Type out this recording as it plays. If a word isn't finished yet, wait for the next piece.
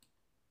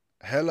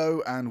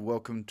Hello and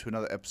welcome to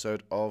another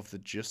episode of the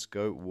Just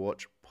Go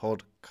Watch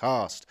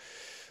podcast.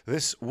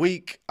 This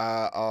week,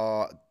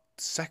 our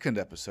second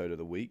episode of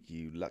the week,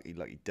 you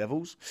lucky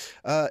devils,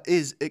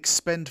 is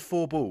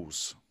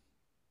Expend4bles,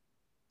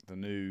 the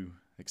new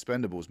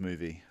Expendables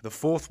movie. The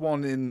fourth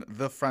one in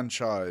the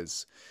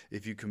franchise,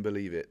 if you can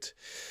believe it.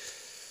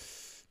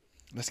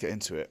 Let's get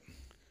into it.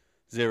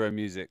 Zero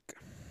music.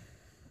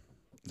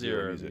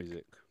 Zero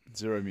music.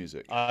 Zero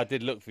music. I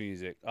did look for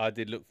music.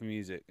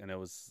 And there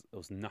was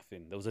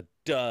nothing. There was a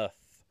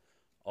dearth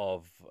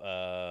of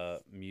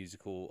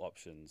musical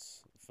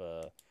options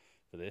for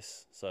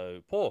this.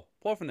 So poor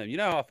from them. You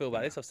know how I feel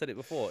about this. I've said it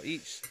before.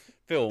 Each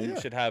film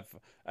should have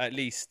at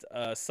least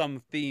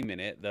some theme in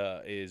it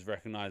that is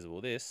recognizable.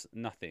 This,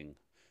 nothing.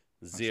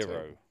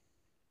 Zero.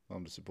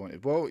 I'm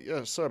disappointed. Well,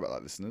 yeah, sorry about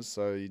that, listeners.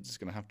 So you're just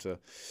gonna have to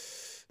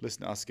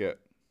listen to us get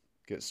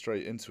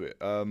straight into it.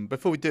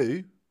 Before we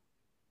do,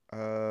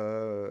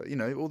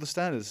 all the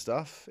standard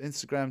stuff,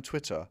 Instagram,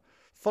 Twitter,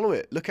 follow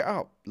it, look it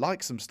up,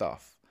 like some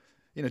stuff,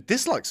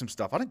 dislike some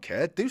stuff. I don't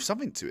care. Do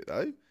something to it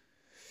though.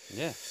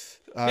 Yeah.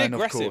 And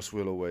of course,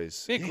 we'll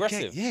always be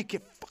aggressive.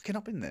 Get fucking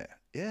up in there.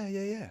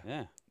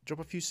 Yeah. Drop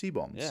a few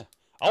C-bombs. Yeah.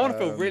 I want to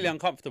feel really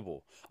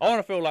uncomfortable. I want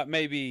to feel like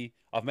maybe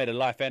I've made a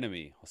life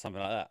enemy or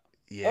something like that.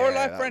 Yeah, or a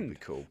life friend. Would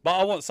be cool. But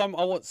I want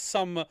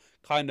some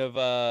kind of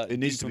it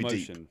needs to be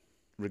emotion. Deep,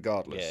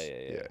 regardless.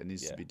 Yeah. It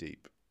needs to be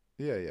deep.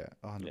 Yeah,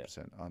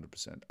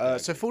 100%. Yeah,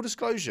 so full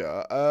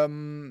disclosure, I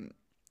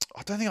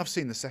don't think I've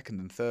seen the second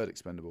and third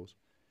Expendables.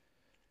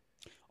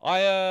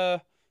 I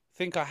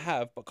think I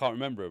have, but can't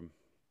remember them.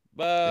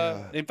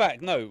 In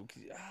fact, no,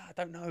 I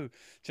don't know. Do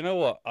you know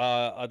what?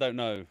 I don't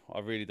know. I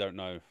really don't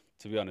know,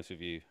 to be honest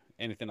with you.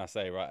 Anything I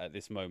say right at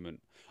this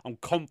moment, I'm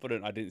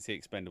confident I didn't see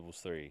Expendables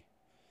 3.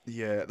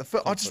 Yeah,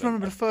 I just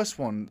remember the first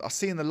one. I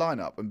see in the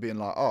lineup and being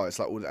like, oh, it's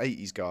like all the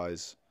 80s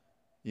guys,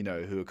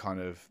 who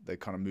are they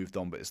kind of moved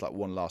on, but it's like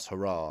one last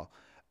hurrah.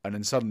 And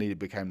then suddenly it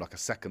became like a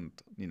second,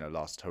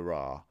 last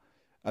hurrah.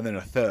 And then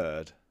a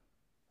third.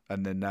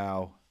 And then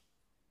now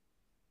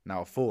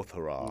a fourth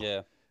hurrah.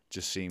 Yeah.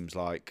 Just seems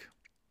like,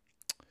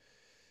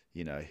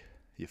 you're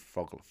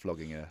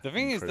flogging a. The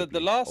thing is that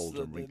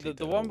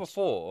the one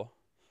before,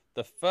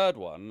 the third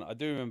one, I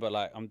do remember,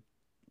 I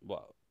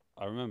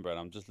remember, and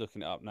I'm just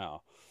looking it up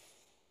now,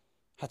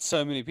 had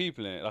so many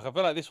people in it. Like, I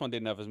feel like this one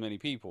didn't have as many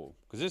people.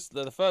 Because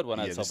the third one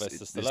had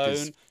Sylvester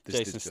Stallone,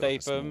 Jason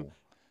Statham,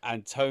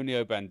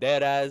 Antonio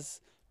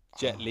Banderas,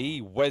 Jet Li,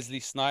 Wesley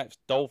Snipes,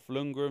 Dolph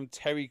Lundgren,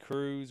 Terry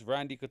Crews,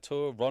 Randy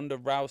Couture, Ronda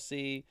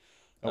Rousey,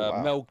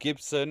 Mel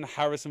Gibson,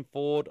 Harrison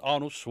Ford,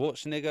 Arnold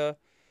Schwarzenegger.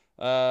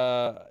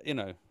 That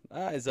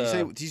is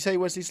did you say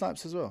Wesley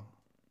Snipes as well?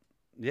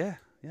 Yeah,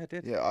 I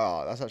did.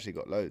 Yeah, that's actually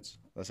got loads.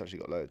 Do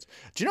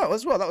you know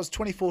as well? That was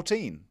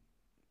 2014.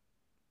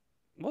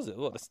 Was it?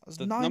 What? That was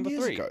 9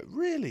 years ago.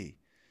 Really?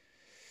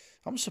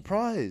 I'm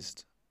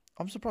surprised.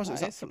 It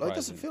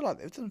doesn't feel like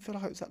it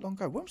was that long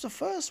ago. When was the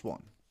first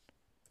one?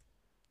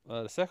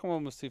 The second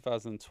one was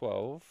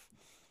 2012.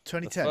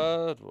 2010. The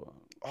third one.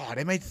 Oh,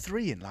 they made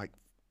 3 in like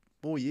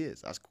 4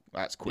 years.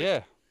 That's quick.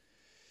 Yeah.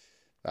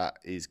 That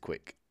is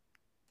quick.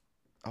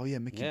 Oh yeah,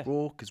 Mickey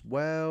Rourke as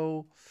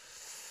well.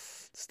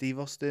 Steve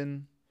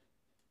Austin.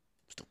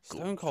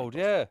 Stone Cold,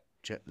 yeah.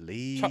 Jet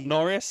Li. Chuck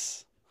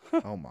Norris.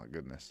 Oh my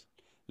goodness.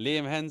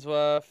 Liam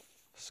Hemsworth,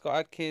 Scott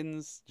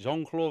Adkins,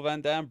 Jean-Claude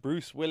Van Damme,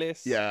 Bruce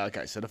Willis. Yeah,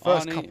 okay. So the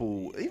first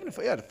couple, even if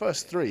the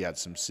first 3 had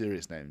some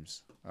serious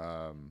names.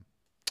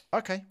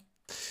 Okay.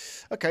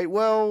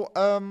 Well,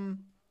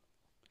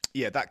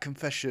 that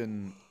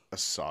confession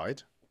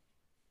aside,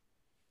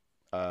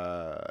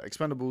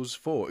 Expendables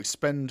 4,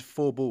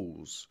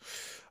 Expend4bles,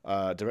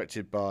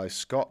 directed by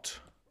Scott.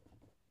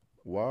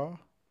 Wow.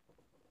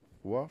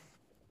 You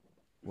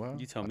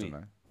tell me.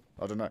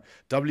 I don't know.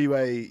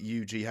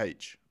 Waugh.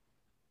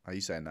 How are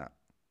you saying that?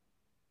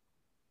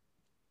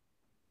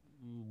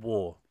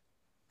 War.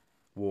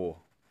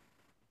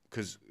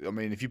 Because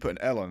if you put an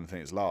L on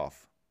anything, it's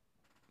laugh.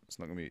 It's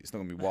not gonna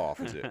be waff,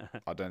 is it?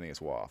 I don't think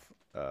it's waff.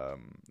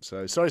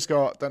 So sorry,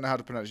 Scott. Don't know how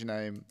to pronounce your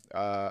name.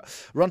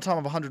 Runtime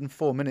of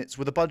 104 minutes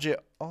with a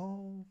budget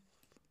of.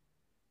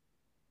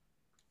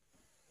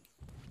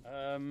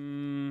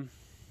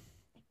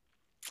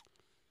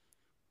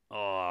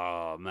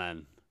 Oh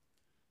man.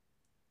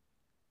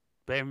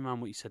 Bear in mind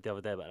what you said the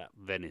other day about that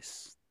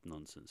Venice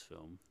nonsense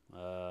film.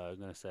 I'm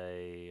gonna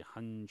say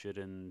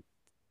 120.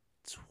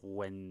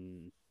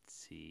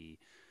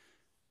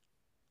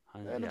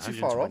 Not too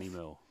far off.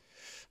 Mil.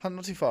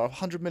 Not too far off.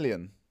 100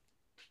 million.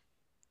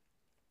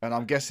 And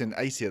I'm guessing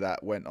 80 of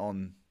that went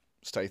on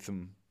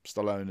Statham,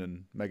 Stallone,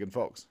 and Megan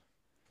Fox.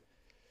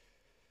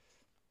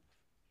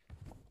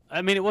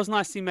 It was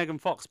nice to see Megan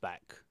Fox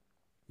back.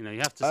 You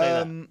have to say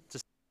that.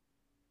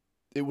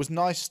 It was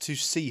nice to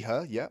see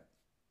her, yeah.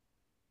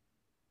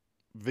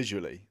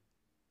 Visually.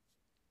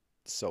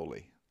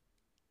 Solely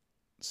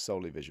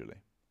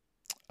visually.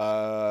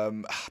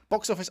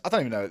 Box office, I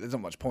don't even know. There's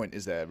not much point,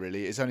 is there,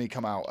 really? It's only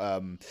come out,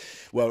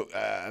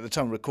 at the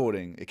time of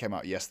recording, it came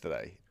out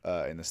yesterday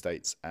in the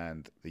States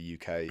and the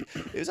UK.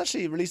 It was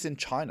actually released in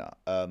China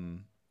a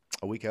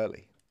week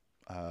early.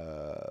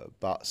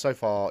 But so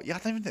far, yeah, I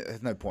don't even think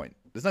there's no point.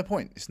 There's no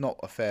point. It's not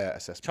a fair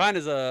assessment.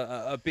 China's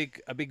a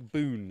big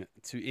boon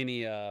to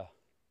any.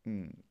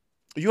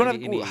 You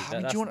want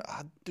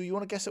to? Do you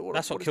want to guess at what?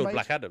 That's what killed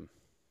Black Adam.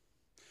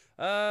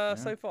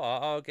 So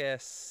far, I'll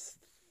guess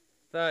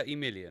 30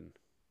 million.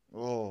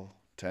 Oh,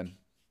 10.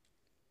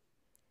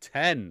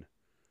 10.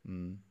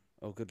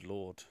 Oh, good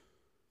lord.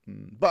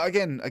 But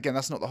again,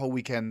 that's not the whole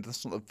weekend.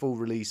 That's not the full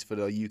release for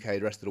the UK,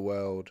 the rest of the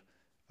world.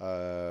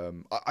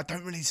 I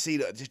don't really see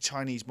that the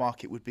Chinese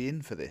market would be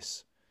in for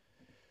this.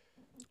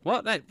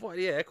 What? What?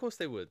 Yeah, of course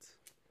they would.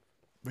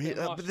 Really?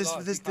 But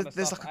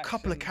there's like a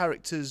couple of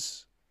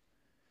characters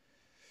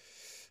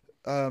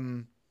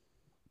who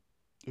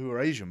are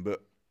Asian,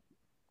 but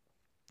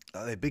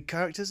are they big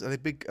characters? Are they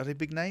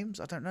big names?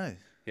 I don't know.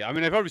 Yeah, I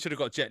mean, they probably should have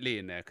got Jet Li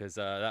in there because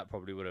that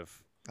probably would have.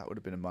 That would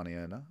have been a money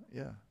earner.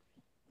 Yeah.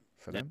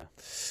 For them.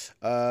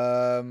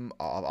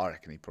 I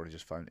reckon he probably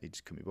just phoned. He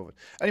just couldn't be bothered.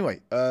 Anyway,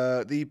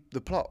 the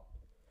plot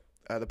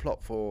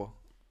for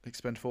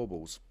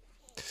Expend4bles.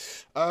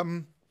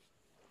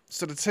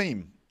 So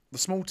the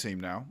small team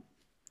now,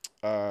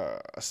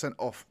 are sent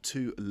off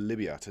to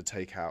Libya to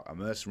take out a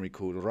mercenary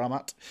called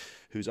Ramat,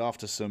 who's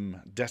after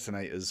some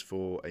detonators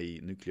for a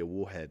nuclear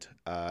warhead.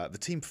 The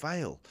team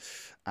fail,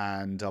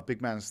 and our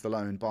big man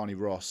Stallone, Barney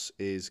Ross,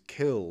 is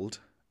killed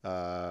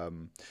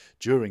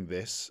during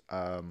this.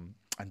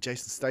 And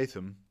Jason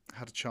Statham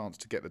had a chance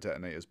to get the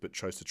detonators, but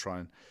chose to try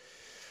and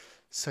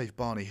save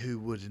Barney, who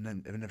would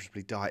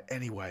inevitably die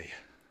anyway.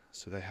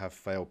 So they have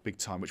failed big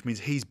time, which means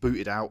he's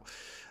booted out,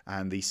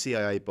 and the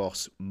CIA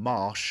boss,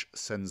 Marsh,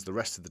 sends the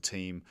rest of the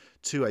team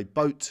to a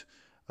boat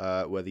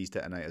where these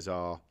detonators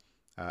are,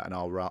 and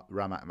our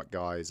Ramat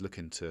guy is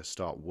looking to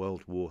start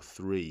World War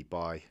III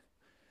by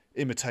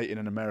imitating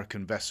an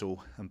American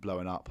vessel and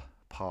blowing up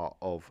part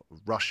of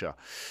Russia.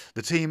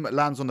 The team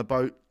lands on the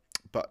boat,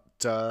 but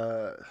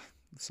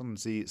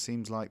it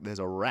seems like there's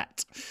a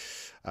rat.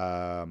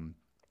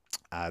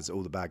 As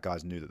all the bad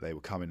guys knew that they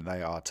were coming,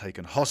 they are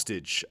taken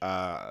hostage.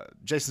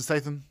 Jason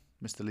Statham,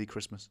 Mr. Lee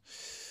Christmas,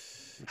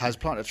 has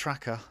planted a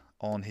tracker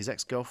on his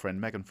ex-girlfriend,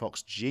 Megan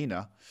Fox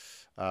Gina,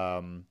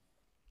 to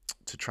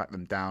track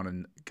them down,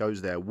 and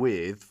goes there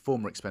with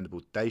former Expendable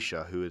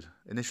Daisha, who had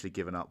initially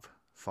given up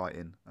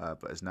fighting,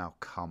 but has now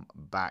come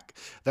back.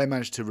 They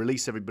managed to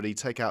release everybody,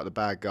 take out the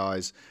bad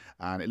guys,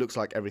 and it looks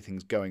like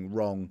everything's going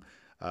wrong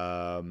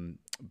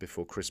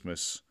before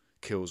Christmas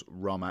kills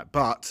Ramat.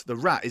 But the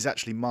rat is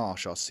actually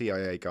Marsh, our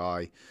CIA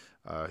guy,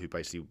 who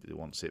basically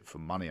wants it for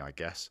money, I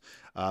guess.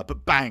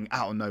 But bang,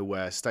 out of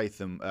nowhere,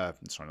 Stallone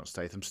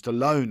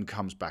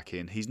comes back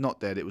in. He's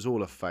not dead. It was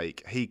all a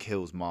fake. He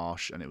kills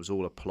Marsh, and it was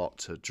all a plot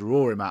to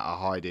draw him out of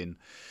hiding.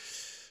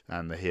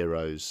 And the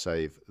heroes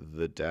save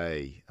the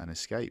day and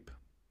escape.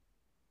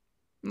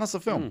 And that's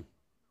the film.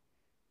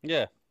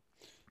 Yeah.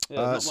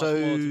 Not much more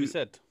to be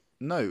said.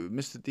 No,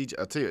 Mr. DJ,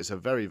 I'll tell you, it's a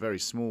very, very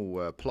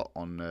small plot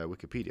on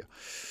Wikipedia.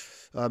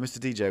 Mr.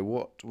 DJ,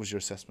 what was your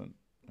assessment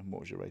and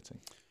what was your rating?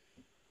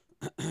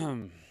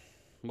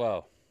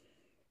 Well.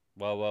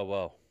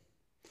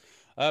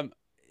 I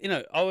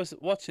was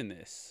watching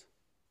this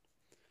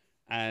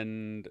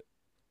and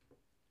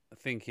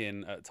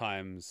thinking at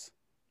times,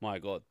 my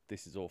God,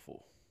 this is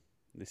awful.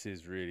 This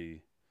is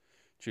really,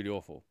 truly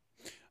awful.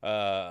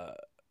 The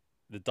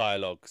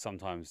dialogue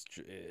sometimes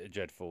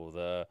dreadful.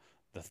 The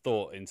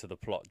thought into the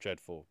plot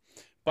dreadful.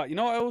 But you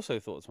know what I also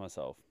thought to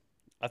myself?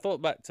 I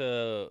thought back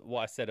to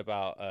what I said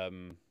about A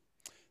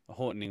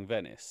Haunting in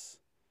Venice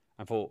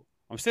and thought,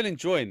 I'm still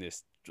enjoying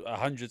this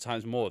 100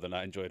 times more than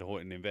I enjoyed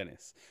Haunting in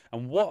Venice.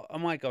 And what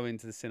am I going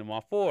to the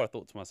cinema for? I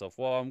thought to myself,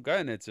 well, I'm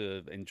going there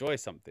to enjoy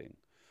something.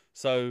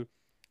 So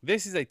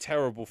this is a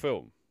terrible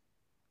film.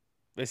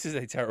 But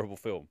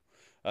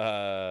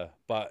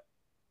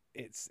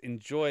it's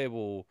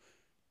enjoyable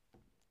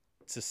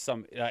to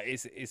some.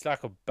 It's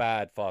like a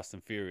bad Fast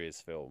and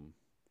Furious film.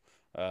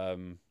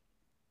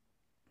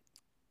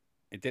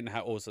 It didn't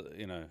have also,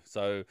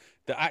 so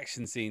the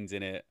action scenes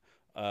in it,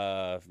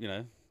 I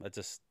can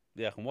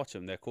watch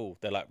them. They're cool.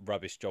 They're like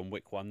rubbish John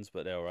Wick ones,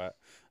 but they're all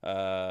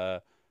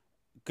right.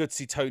 Good to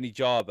see Tony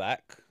Jaa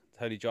back.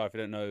 Tony Jaa, if you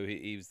don't know,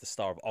 he was the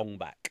star of Ong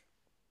Bak.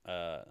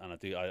 And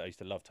I used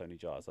to love Tony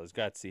Jaa, so I was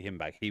glad to see him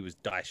back. He was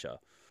Daisha.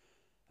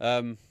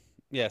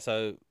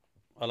 So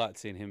I liked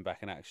seeing him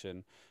back in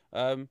action.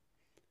 But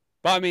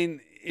I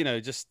mean,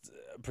 just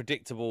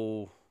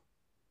predictable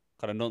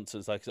kind of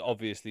nonsense. Like,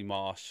 obviously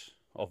Marsh.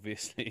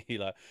 Obviously,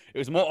 it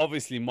was more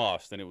obviously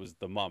Marsh than it was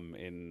the mum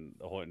in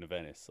A Haunting in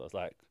Venice. So I was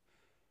like,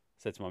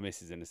 said to my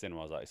missus in the cinema,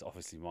 I was like, it's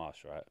obviously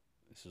Marsh, right?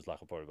 This was like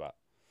probably about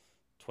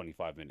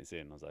 25 minutes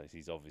in. I was like,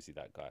 he's obviously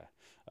that guy.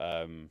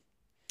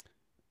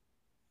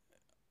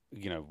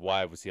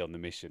 Why was he on the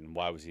mission?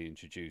 Why was he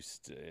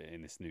introduced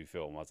in this new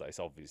film? I was like, it's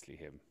obviously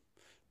him.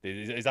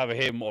 It's either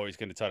him or he's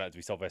going to turn out to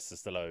be Sylvester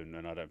Stallone,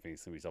 and I don't think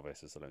it's going to be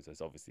Sylvester Stallone, so it's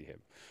obviously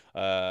him.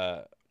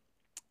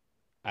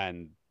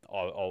 and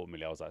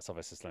ultimately I was like,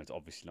 Sylvester Stallone's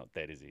obviously not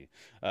dead, is he?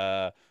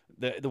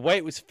 The way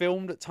it was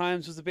filmed at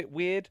times was a bit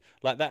weird.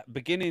 Like that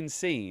beginning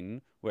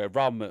scene where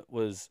Ram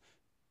was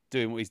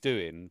doing what he's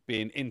doing,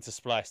 being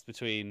interspliced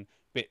between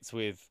bits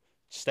with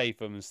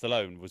Statham and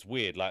Stallone was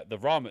weird. Like the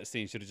Ramet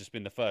scene should have just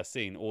been the first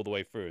scene all the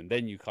way through, and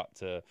then you cut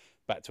to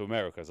back to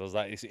America. So I was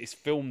like, it's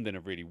filmed in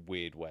a really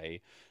weird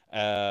way.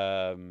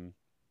 And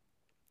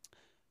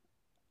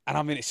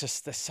I mean, it's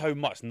just there's so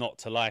much not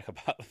to like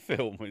about the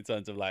film in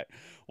terms of like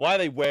why are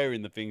they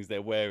wearing the things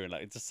they're wearing?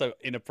 Like it's just so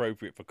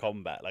inappropriate for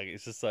combat. Like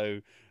it's just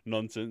so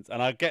nonsense.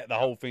 And I get the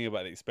whole thing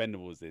about the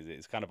Expendables is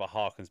it's kind of a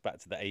harkens back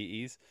to the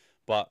 80s.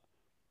 But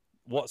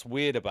what's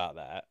weird about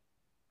that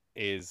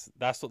is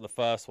that's what the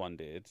first one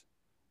did,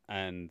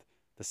 and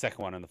the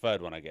second one and the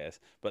third one, I guess.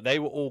 But they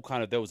were all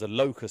kind of there was a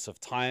locus of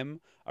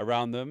time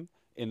around them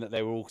in that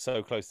they were all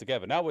so close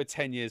together. Now we're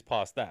 10 years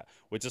past that.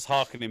 We're just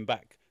harkening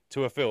back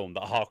to a film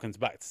that harkens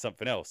back to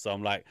something else. So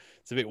I'm like,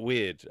 it's a bit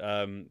weird.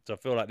 So I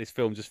feel like this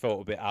film just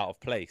felt a bit out of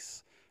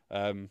place.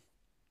 So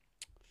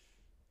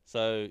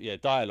yeah,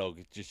 dialogue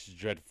is just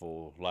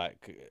dreadful.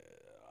 Like,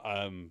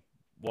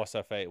 what's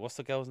her face? What's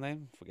the girl's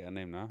name? Forget her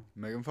name now.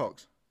 Megan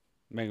Fox.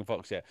 Megan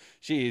Fox, yeah,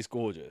 she is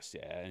gorgeous,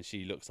 yeah, and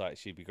she looks like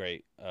she'd be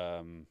great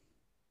in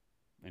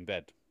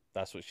bed.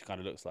 That's what she kind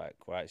of looks like,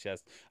 right?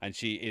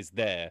 She is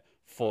there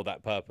for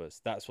that purpose.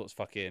 That's what's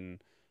fucking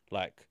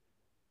like.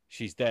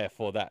 She's there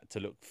for that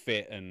to look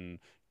fit, and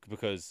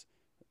because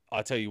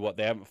I tell you what,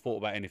 they haven't thought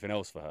about anything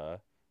else for her.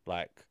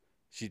 Like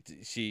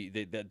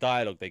the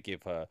dialogue they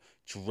give her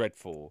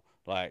dreadful.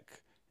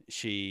 Like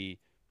I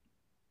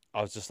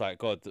was just like,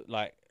 God,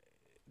 like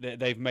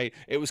they've made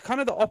it was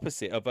kind of the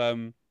opposite of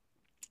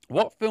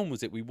what film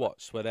was it we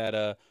watched where they had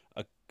I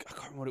can't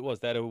remember what it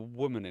was. They had a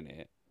woman in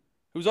it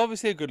who was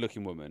obviously a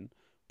good-looking woman,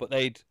 but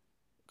they'd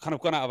kind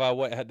of gone out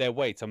of their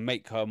way to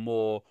make her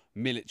more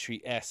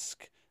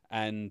military-esque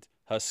and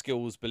her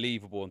skills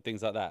believable and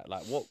things like that.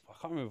 Like what? I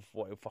can't remember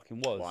what it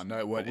fucking was. Well, I know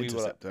it weren't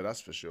Interceptor,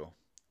 that's for sure.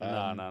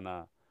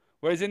 No.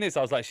 Whereas in this,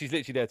 I was like, she's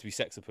literally there to be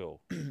sex appeal.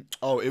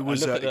 Oh, it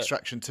was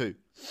Extraction 2.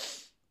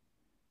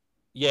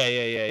 Yeah.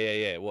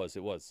 It was.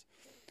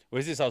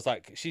 Whereas this, I was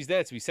like, she's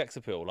there to be sex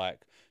appeal.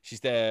 Like she's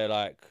there,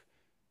 like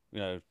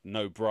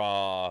no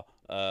bra,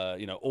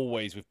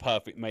 always with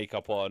perfect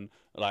makeup on,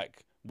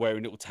 like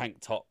wearing little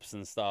tank tops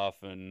and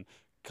stuff, and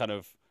kind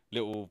of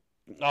little.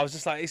 I was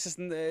just like,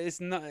 it's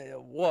not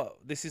what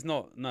this is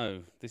not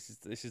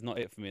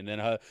it for me. And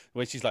then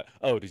when she's like,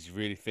 oh, did you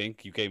really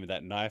think you gave me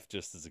that knife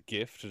just as a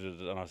gift?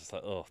 And I was just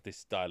like, oh,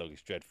 this dialogue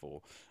is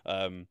dreadful.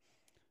 I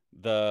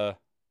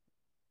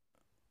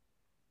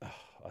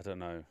don't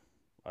know.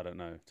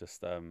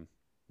 Just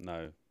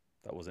no,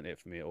 that wasn't it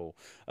for me at all.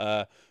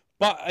 But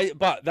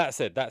that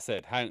said,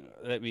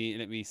 let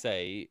me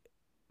say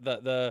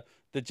that the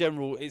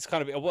general, it's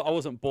kind of, I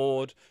wasn't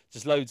bored.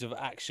 Just loads of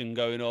action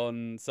going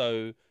on,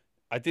 so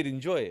I did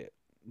enjoy it.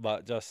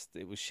 But just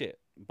it was shit.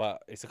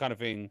 But it's the kind of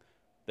thing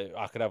that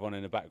I could have on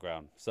in the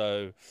background.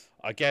 So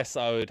I guess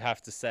I would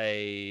have to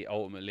say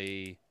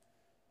ultimately,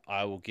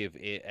 I will give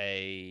it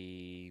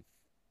a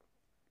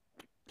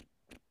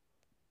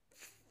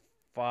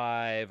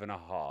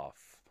 5.5.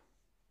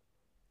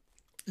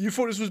 You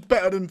thought this was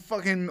better than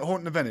fucking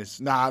Haunting of Venice?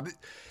 Nah.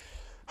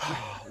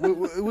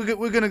 We're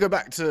going to go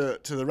back to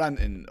the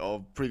ranting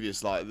of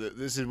previous, like,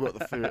 this is what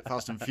the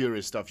Fast and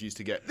Furious stuff used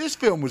to get. This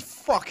film was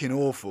fucking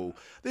awful.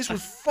 This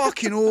was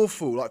fucking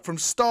awful. Like, from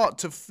start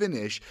to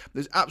finish,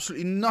 there's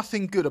absolutely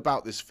nothing good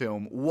about this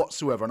film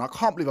whatsoever. And I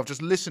can't believe I've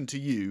just listened to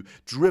you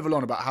drivel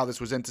on about how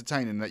this was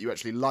entertaining and that you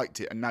actually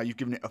liked it. And now you've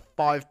given it a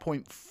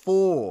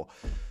 5.4.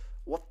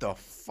 What the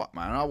fuck,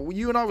 man?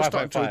 You and I were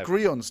starting to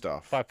agree on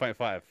stuff.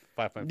 5.5.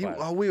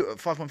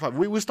 5.5.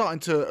 We were starting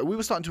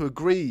to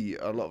agree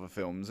a lot of the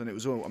films, and it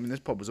was all. I mean, this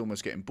pod was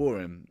almost getting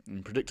boring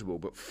and predictable.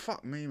 But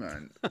fuck me,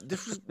 man,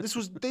 this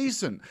was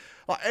decent.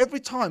 Like every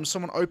time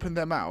someone opened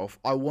their mouth,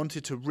 I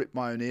wanted to rip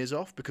my own ears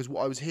off because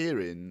what I was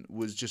hearing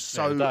was just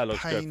so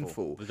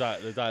painful.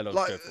 The dialogue,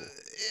 like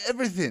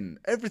everything,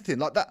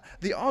 like that.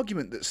 The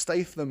argument that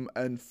Statham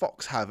and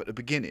Fox have at the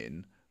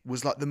beginning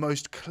was like the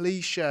most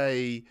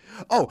cliche.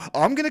 Oh,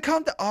 I'm gonna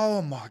come down.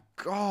 Oh my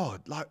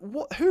god! Like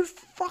what? Who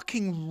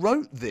fucking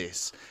wrote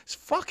this? It's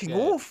fucking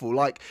awful.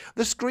 Like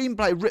the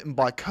screenplay written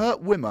by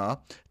Kurt Wimmer,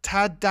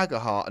 Tad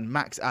Daggerhart, and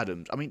Max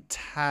Adams. I mean,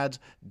 Tad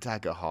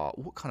Daggerhart.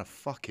 What kind of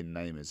fucking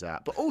name is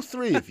that? But all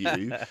three of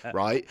you,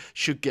 right,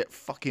 should get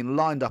fucking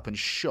lined up and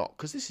shot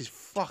because this is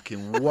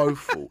fucking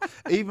woeful.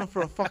 Even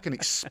for a fucking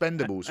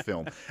Expendables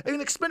film. Even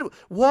Expendables.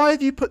 Why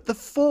have you put the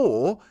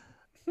 4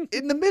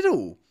 in the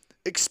middle?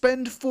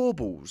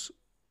 Expend4bles.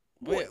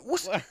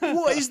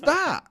 What is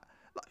that?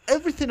 Like,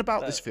 everything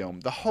about this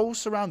film, the whole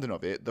surrounding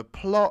of it, the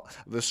plot,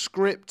 the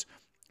script,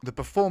 the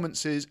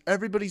performances,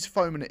 everybody's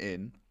foaming it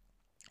in.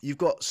 You've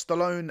got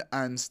Stallone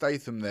and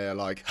Statham there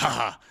like,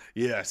 haha,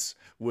 yes,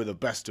 we're the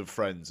best of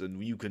friends,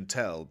 and you can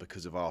tell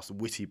because of our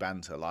witty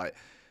banter. Like,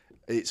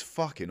 it's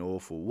fucking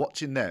awful.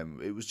 Watching them,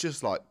 it was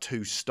just like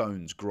two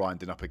stones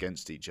grinding up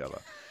against each other.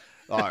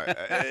 Like,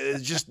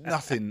 it's just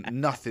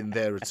nothing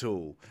there at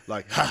all.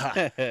 Like,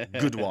 haha,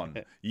 good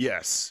one.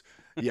 Yes,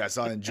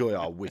 I enjoy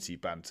our witty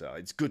banter.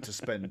 It's good to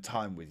spend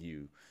time with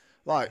you.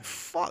 Like,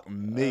 fuck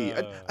me.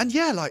 And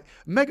yeah, like,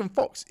 Megan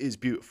Fox is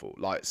beautiful.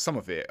 Like, some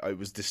of it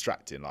was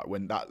distracting. Like,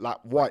 when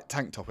that white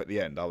tank top at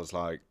the end, I was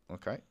like,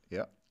 okay,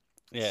 yeah.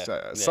 Yeah,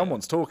 So,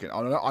 someone's talking.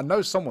 I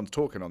know someone's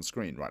talking on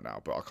screen right now,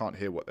 but I can't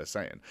hear what they're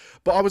saying.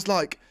 But I was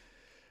like,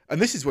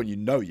 and this is when you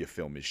know your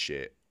film is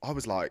shit. I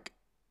was like,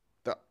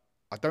 that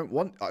I don't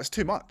want. It's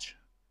too much.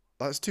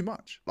 It's too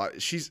much. Like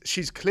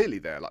she's clearly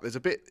there. Like there's a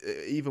bit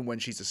even when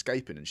she's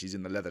escaping and she's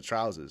in the leather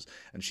trousers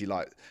and she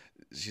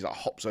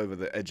hops over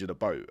the edge of the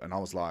boat and I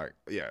was like,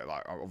 yeah,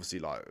 like obviously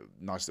like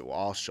nice little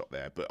arse shot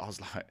there, but I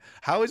was like,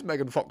 how is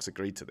Megan Fox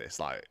agreed to this?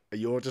 Like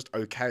you're just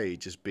okay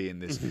just being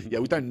this. Yeah,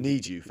 we don't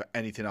need you for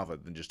anything other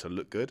than just to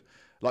look good.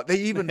 Like they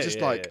even just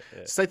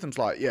Statham's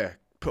like, yeah,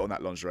 put on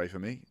that lingerie for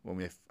me when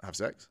we have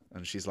sex,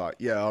 and she's like,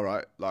 yeah, all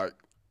right, like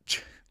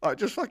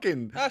just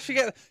fucking. Oh, she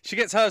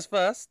gets hers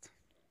first.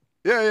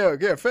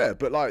 Yeah, fair.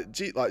 But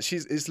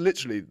it's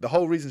literally the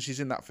whole reason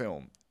she's in that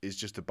film is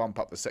just to bump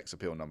up the sex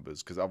appeal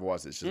numbers because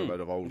otherwise it's just a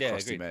load of old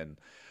crusty men.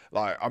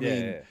 Like, I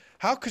mean,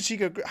 how could she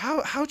go?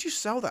 How do you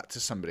sell that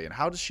to somebody, and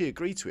how does she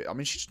agree to it? I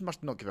mean, she just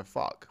must not give a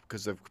fuck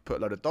because they've put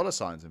a load of dollar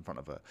signs in front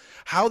of her.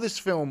 How this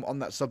film on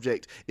that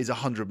subject is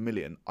 100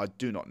 million, I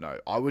do not know.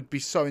 I would be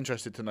so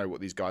interested to know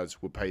what these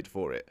guys were paid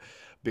for it,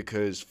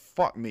 because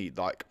fuck me,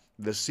 like.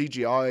 The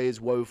CGI is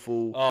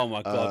woeful. Oh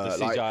my god,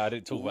 the CGI! I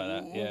didn't talk about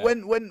that. Yeah.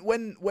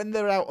 When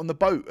they're out on the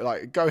boat,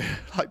 like going,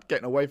 like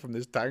getting away from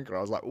this tanker,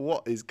 I was like,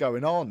 what is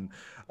going on?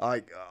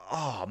 Like,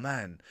 oh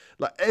man,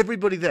 like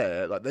everybody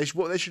there, like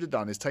what they should have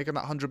done is taken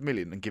that 100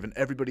 million and given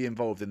everybody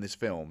involved in this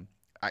film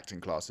acting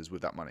classes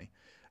with that money,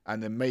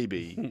 and then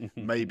maybe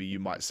you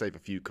might save a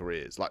few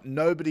careers. Like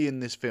nobody in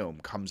this film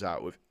comes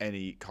out with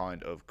any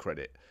kind of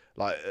credit.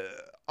 Like,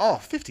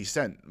 50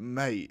 Cent,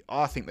 mate,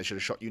 I think they should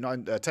have shot you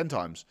 10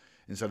 times.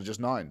 Instead of just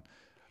 9.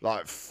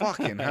 Like,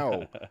 fucking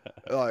hell.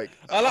 Like,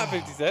 I like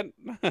 50 Cent.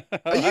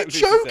 Are you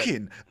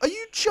joking? Are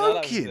you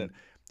joking?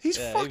 He's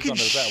fucking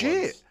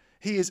shit.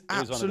 He is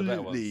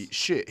absolutely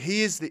shit.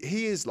 He's the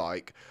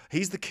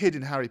kid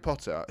in Harry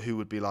Potter who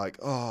would be like,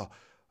 oh,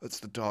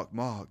 it's the dark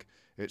mark.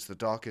 It's the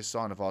darkest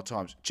sign of our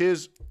times.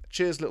 Cheers,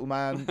 little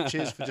man.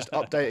 Cheers for just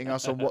updating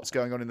us on what's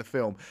going on in the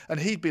film. And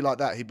he'd be like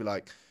that. He'd be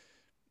like,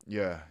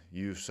 yeah,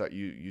 you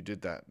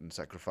did that and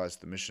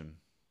sacrificed the mission.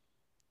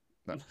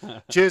 No.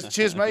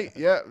 Cheers, mate.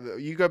 Yeah,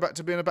 you go back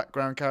to being a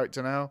background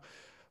character now.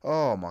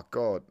 Oh my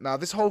god! Now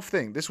this whole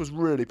thing, this was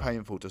really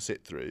painful to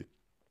sit through,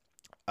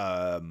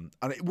 and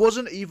it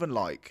wasn't even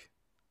like.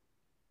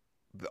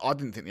 I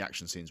didn't think the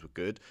action scenes were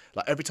good.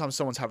 Like every time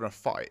someone's having a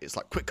fight, it's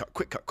like quick cut.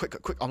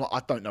 I'm like, I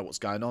don't know what's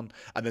going on,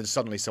 and then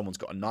suddenly someone's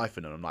got a knife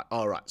in it. And I'm like,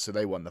 all right, so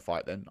they won the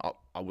fight. Then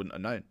I wouldn't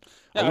have known.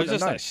 Yeah, it was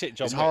just like shit.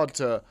 John Wick. It's hard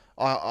to.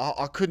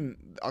 I couldn't.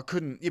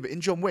 Yeah, but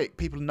in John Wick,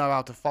 people know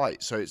how to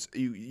fight, so it's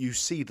you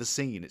see the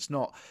scene. It's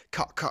not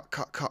cut.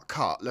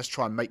 Let's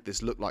try and make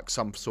this look like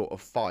some sort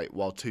of fight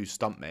while two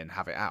stuntmen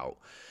have it out.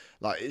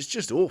 Like it's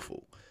just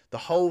awful. The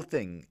whole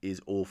thing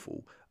is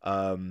awful.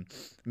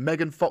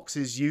 Megan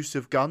Fox's use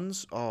of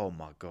guns, oh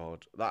my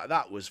god,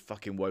 that was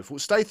fucking woeful.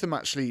 Statham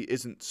actually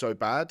isn't so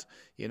bad,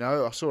 you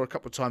know. I saw a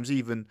couple of times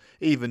even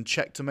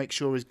check to make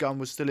sure his gun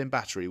was still in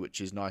battery, which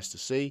is nice to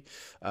see.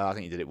 I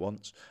think he did it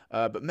once.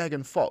 But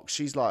Megan Fox,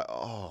 she's like,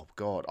 oh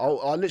god,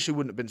 I literally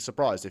wouldn't have been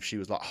surprised if she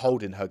was like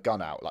holding her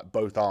gun out, like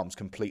both arms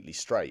completely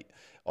straight,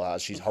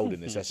 as she's holding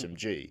this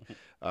SMG.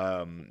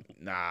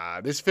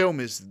 Nah, this film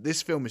is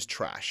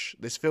trash.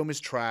 This film is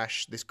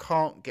trash. This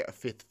can't get a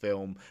fifth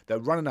film. They're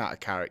running out of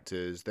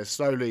characters. They're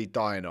slowly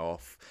dying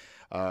off.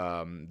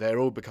 They're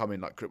all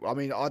becoming like. I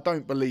mean, I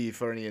don't believe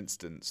for any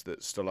instance that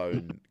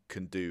Stallone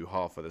can do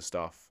half of the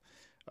stuff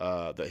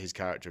that his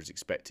character is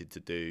expected to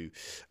do.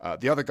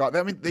 The other guy,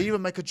 I mean, they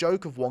even make a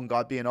joke of one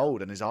guy being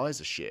old and his eyes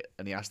are shit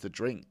and he has to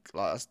drink.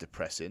 Like that's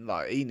depressing.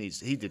 Like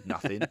he did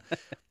nothing.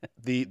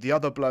 The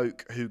other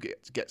bloke who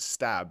gets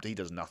stabbed, he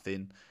does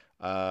nothing.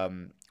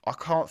 I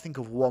can't think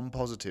of one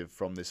positive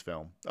from this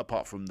film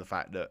apart from the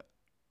fact that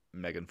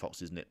Megan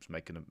Fox's nips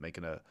making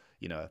a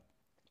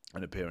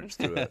an appearance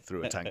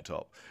through a tank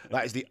top.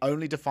 That is the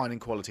only defining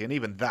quality, and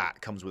even that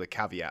comes with a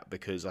caveat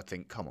because I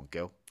think, come on,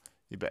 girl,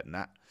 you're better than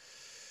that.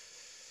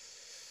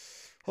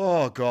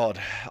 Oh god,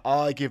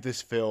 I give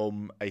this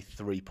film a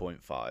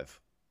 3.5.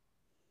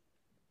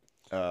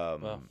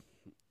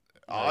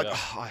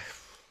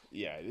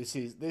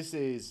 This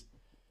is.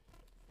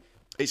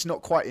 It's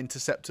not quite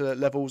Interceptor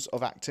levels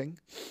of acting,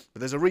 but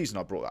there's a reason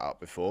I brought that up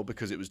before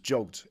because it was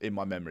jogged in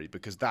my memory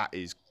because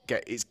it's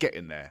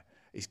getting there.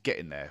 It's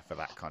getting there for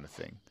that kind of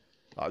thing.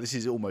 This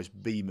is almost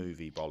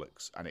B-movie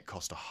bollocks, and it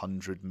cost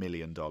 $100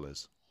 million.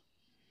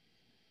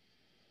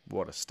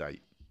 What a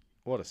state!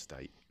 What a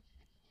state!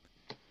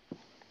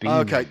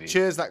 B-movie. Okay,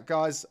 cheers, that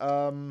guys.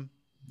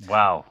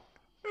 Wow.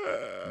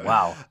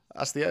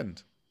 That's the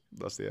end.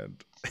 That's the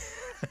end.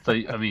 So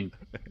I mean,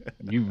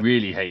 you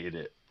really hated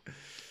it.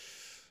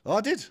 Oh,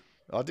 I did.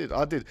 I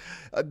did.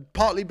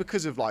 Partly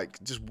because of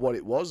like just what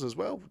it was as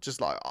well.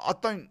 Just like I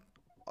don't.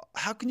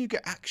 How can you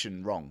get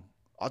action wrong?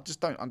 I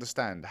just don't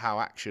understand how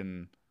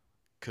action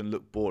can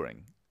look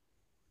boring.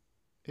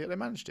 Yeah, they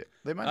managed it.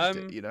 They managed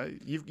it. You know,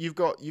 you've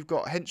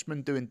got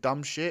henchmen doing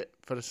dumb shit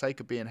for the sake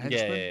of being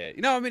henchmen. Yeah.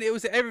 You know, I mean, it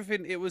was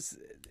everything. It was.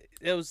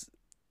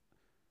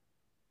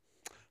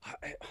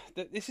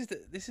 This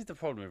is the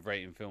problem with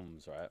rating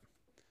films, right?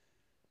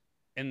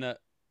 In that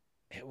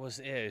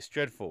it's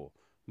dreadful,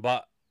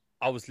 but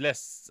I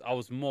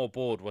was more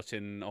bored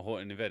watching A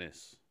Haunting in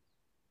Venice.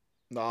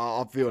 No,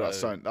 I feel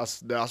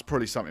that's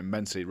probably something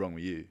mentally wrong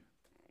with you.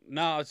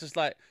 No, it's just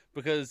like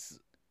because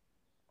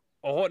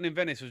A Haunting in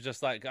Venice was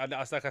just like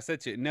I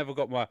said to you, it never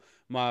got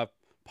my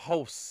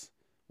pulse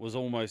was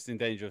almost in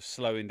danger of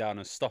slowing down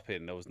and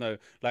stopping. There was no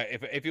like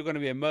if you're going to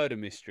be a murder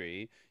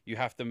mystery, you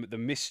have to the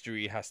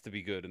mystery has to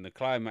be good and the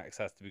climax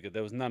has to be good.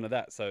 There was none of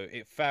that, so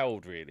it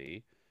failed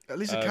really. At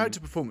least the character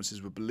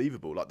performances were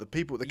believable. Like the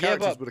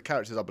characters were the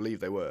characters I believe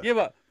they were.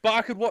 Yeah, but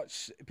I could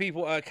watch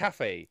people at a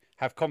cafe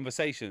have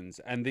conversations,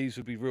 and these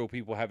would be real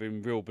people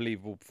having real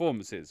believable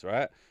performances,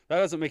 right? That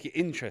doesn't make it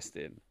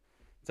interesting.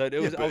 So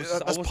it was.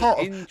 That's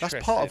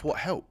part of what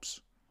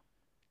helps.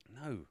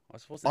 No, I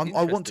just wasn't.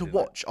 I want to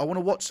watch. I want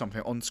to watch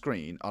something on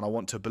screen, and I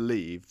want to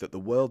believe that the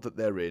world that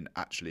they're in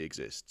actually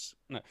exists.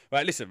 No,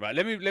 right. Listen, right.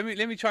 Let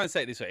me try and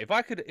say it this way. If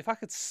I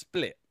could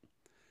split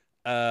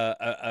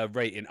a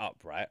rating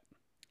up, right?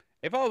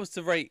 If I was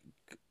to rate,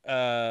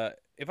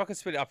 if I could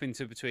split it up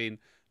into between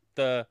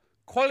the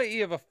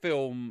quality of a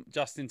film,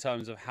 just in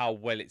terms of how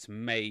well it's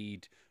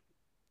made,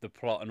 the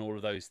plot and all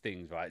of those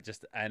things, right?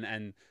 Just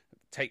and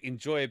take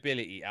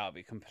enjoyability out of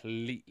it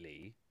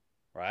completely,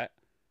 right?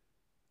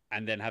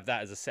 And then have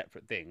that as a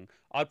separate thing.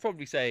 I'd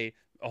probably say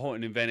A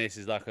Haunting in Venice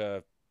is like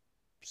a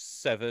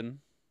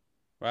 7,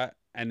 right?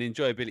 And the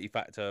enjoyability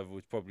factor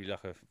was probably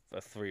like a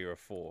 3 or a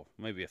 4,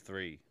 maybe a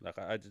 3. Like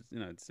I just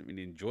didn't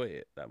really enjoy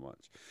it that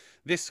much.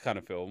 This kind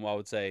of film, I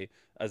would say,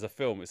 as a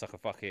film, it's like a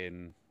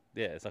fucking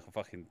as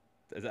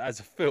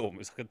a film,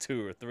 it's like a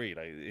 2 or a 3.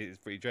 Like it's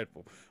pretty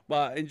dreadful.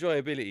 But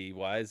enjoyability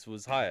wise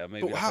was higher.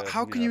 Maybe. But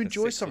how can you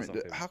enjoy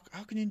something?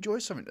 How can you enjoy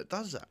something that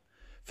does that?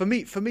 For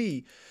me,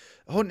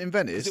 Haunting in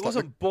Venice. It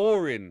wasn't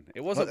boring.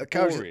 It wasn't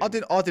boring. I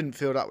didn't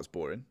feel that was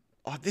boring.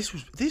 Oh, this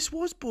was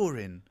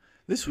boring.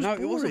 This was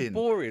boring. It wasn't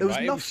boring. There was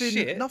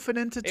right? nothing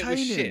entertaining. It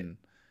was shit.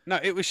 No,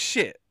 it was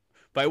shit.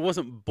 But it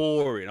wasn't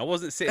boring. I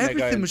wasn't sitting there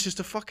going... Everything was just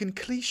a fucking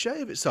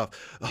cliche of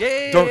itself.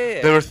 Yeah.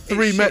 There are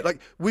 3 men... Like,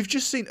 we've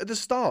just seen at the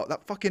start,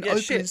 that fucking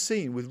opening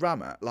scene with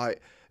Ramat.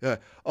 Like, there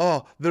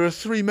are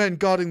 3 men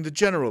guarding the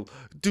general.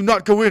 Do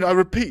not go in, I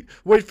repeat.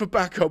 Wait for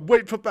backup,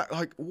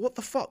 Like, what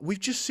the fuck? We've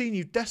just seen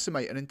you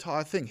decimate an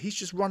entire thing. He's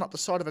just run up the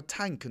side of a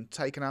tank and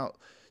taken out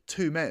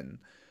 2 men.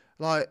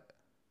 Like...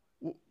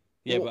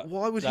 Yeah, but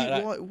why would he?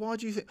 Why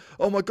do you think?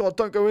 Oh my God!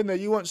 Don't go in there.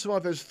 You won't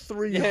survive. There's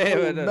 3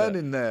 men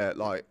in there.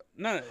 Like,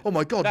 no. Oh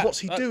my God! What's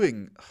he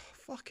doing?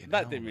 Fucking.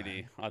 That hell, didn't man.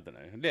 really. I don't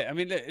know. Yeah, I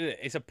mean,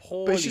 it's a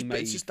poorly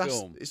made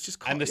film. It's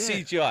just. And the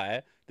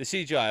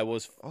CGI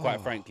was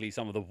quite frankly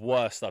some of the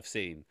worst I've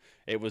seen.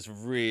 It was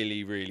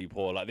really, really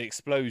poor. Like the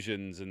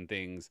explosions and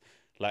things.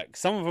 Like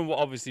some of them were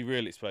obviously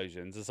real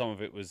explosions, and some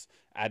of it was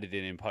added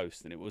in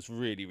post, and it was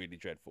really, really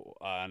dreadful.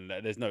 And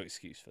there's no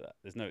excuse for that.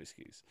 There's no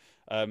excuse.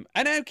 And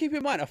then keep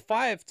in mind, a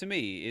 5 to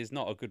me is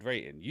not a good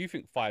rating. You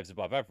think 5's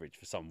above average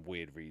for some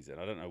weird reason.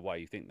 I don't know why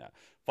you think that.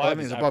 5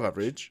 is above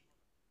average.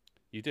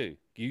 You do.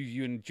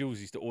 You and Jules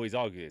used to always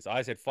argue this.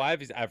 I said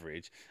 5 is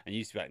average, and you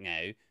used to be like,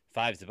 no,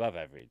 5's above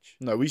average.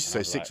 No, we used to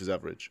say 6 is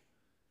average.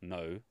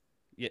 No.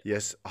 Yeah.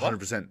 Yes,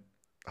 100%.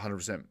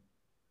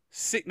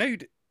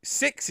 100%.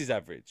 6 is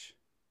average.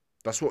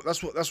 That's what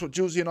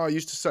Julesy and I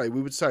used to say.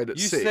 We would say that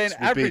 6 saying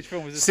average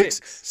film was a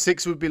 6.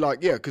 6 would be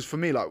like, yeah, because for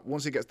me, like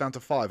once it gets down to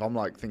 5, I'm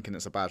like thinking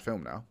it's a bad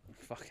film now.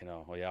 Fucking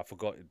hell! Oh, yeah, I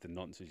forgot the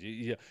nonsense.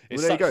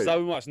 It's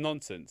so much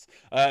nonsense.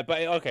 But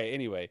okay,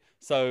 anyway.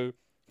 So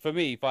for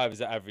me, 5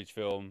 is an average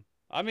film.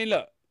 I mean,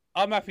 look,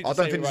 I'm happy to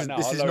say it right now.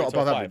 This is not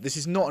above average. This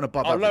is not an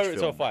above average film. I'll lower it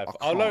to a 5.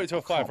 I'll lower it to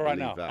a 5 right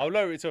now. I'll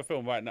lower it to a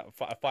film right now.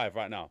 A 5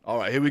 right now. All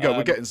right, here we go.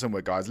 We're getting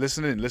somewhere, guys.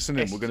 Listen in.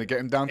 We're going to get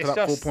him down to that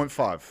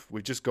 4.5.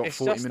 We've just got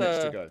 40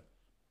 minutes to go.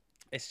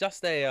 It's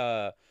just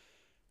it's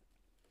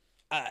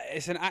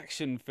an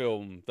action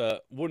film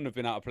that wouldn't have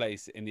been out of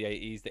place in the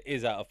 80s. That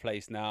is out of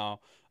place now.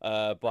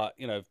 But,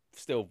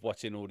 still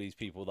watching all these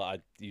people that I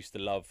used to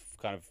love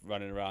kind of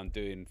running around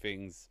doing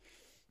things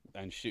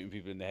and shooting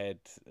people in the head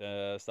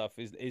stuff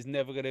is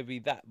never going to be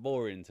that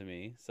boring to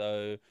me.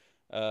 So,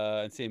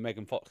 and seeing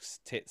Megan Fox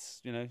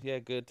tits,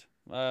 good.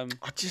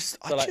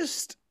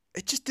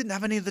 It just didn't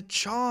have any of the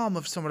charm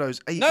of some of those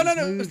 80s movies,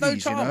 there was no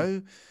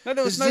charm. No,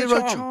 there was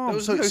zero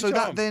charm. So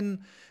that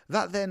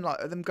then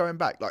like them going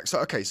back, like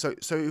so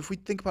if we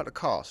think about the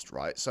cast,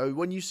 right? So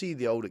when you see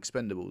the old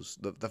Expendables,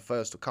 the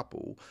first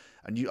couple,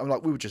 and we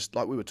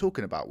were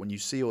talking about, when you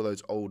see all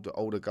those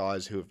older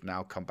guys who have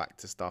now come back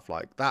to stuff,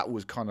 like that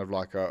was kind of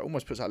like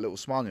almost puts that little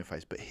smile on your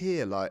face. But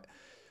here, like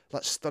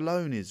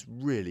Stallone is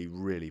really,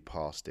 really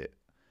past it.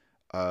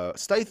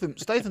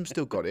 Statham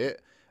still got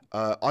it.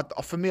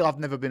 For me, I've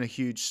never been a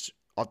huge.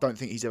 I don't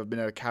think he's ever been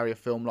able to carry a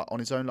film like on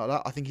his own like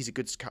that. I think he's a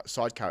good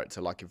side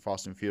character, like in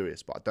Fast and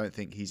Furious, but I don't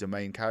think he's a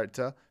main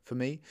character for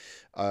me.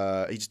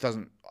 He just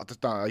doesn't. I just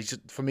don't know. He's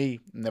just, for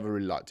me, never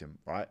really liked him.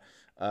 Right.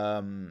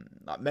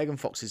 Like Megan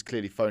Fox is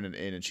clearly phoning it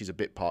in, and she's a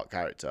bit part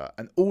character,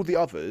 and all the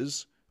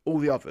others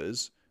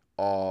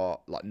are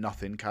like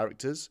nothing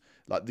characters.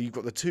 Like you've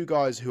got the two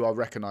guys who I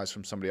recognise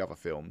from some of the other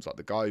films, like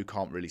the guy who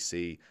can't really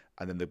see,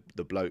 and then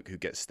the bloke who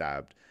gets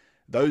stabbed.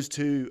 Those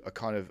two are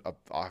kind of,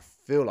 I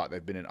feel like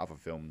they've been in other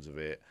films of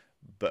it,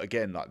 but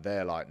again, like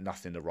they're like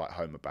nothing to write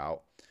home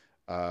about.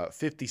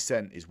 50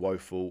 Cent is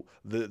woeful.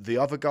 The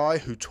other guy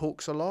who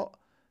talks a lot,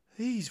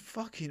 he's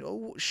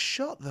fucking,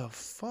 shut the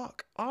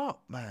fuck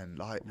up, man.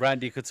 Like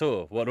Randy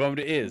Couture, what the one with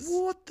the ears?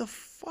 What the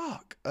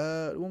fuck?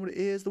 The one with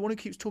the ears, the one who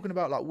keeps talking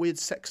about like weird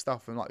sex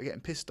stuff and like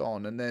getting pissed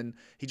on, and then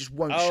he just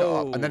won't shut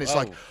up, and then it's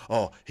like,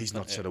 he's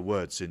not said a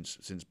word since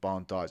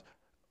Barnes dies.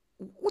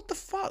 What the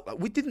fuck? Like,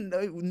 we didn't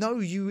know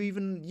you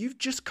even. You've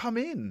just come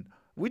in.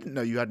 We didn't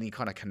know you had any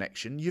kind of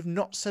connection. You've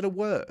not said a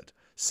word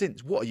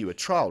since. What are you, a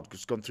child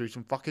who's gone through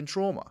some fucking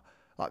trauma?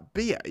 Like,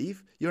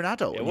 behave. You're an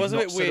adult. It was a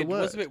bit weird. It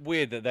was a bit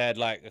weird that they had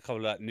like a couple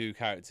of like new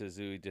characters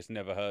who we just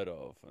never heard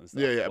of. And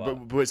stuff. Yeah,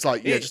 but it's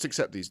like, just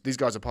accept these. These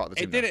guys are part of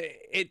the team.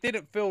 It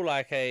didn't feel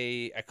like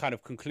a kind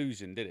of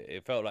conclusion, did it?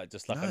 It felt like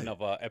just like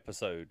another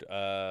episode.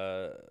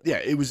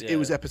 It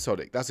was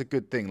episodic. That's a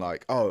good thing.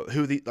 Like,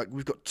 who are the like?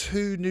 We've got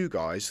two new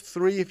guys,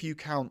 three if you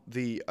count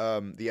the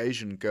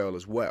Asian girl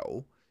as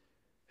well,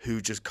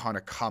 who just kind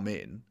of come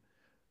in.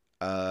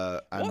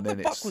 And what then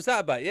the fuck was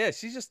that about? Yeah,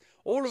 she just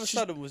all of a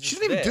sudden was. She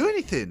didn't even do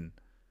anything.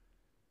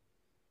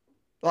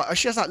 Like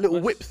she has that little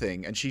whip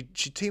thing, and she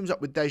teams up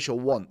with Deja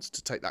once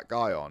to take that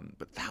guy on,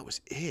 but that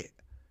was it.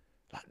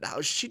 Like that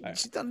was she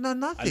done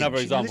nothing. Another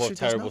example of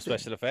terrible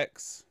special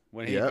effects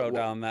when he fell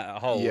down that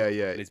hole.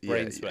 His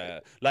brain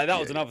splatter. Like that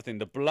was another thing.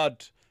 The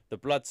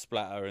blood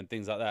splatter and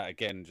things like that.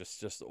 Again,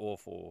 just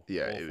awful.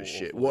 Yeah, awful, it was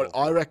shit. Awful.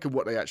 I reckon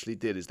what they actually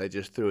did is they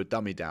just threw a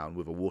dummy down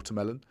with a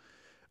watermelon,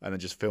 and then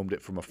just filmed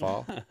it from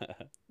afar.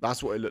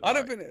 That's what it looked like. I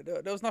don't think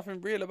there was nothing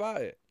real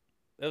about it.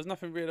 It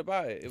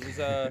was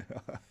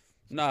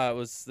no, it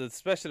was the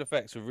special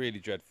effects were really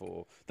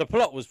dreadful. The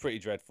plot was pretty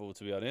dreadful,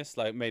 to be honest.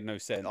 Like, made no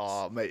sense.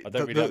 Oh, mate, I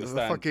don't really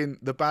understand.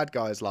 The bad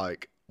guy's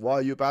like, why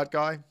are you a bad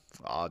guy?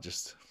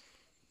 Just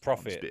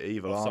profit, I'm just a bit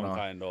evil, of some aren't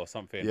I? kind or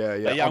something. Yeah.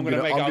 Like, I'm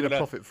gonna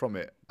profit from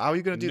it. How are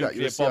you gonna do that?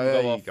 You're a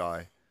CIA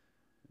guy.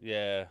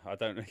 Yeah, I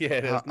don't know.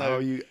 Yeah,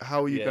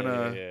 how are you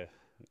gonna? Yeah.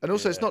 And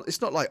also,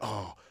 it's not like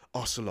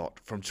Ocelot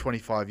from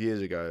 25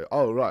 years ago.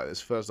 Oh right, it's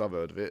the first I've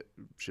heard of it.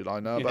 Should I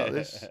know about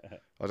this?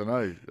 I don't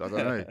know.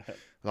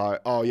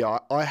 Like,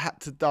 I had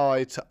to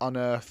die to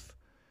unearth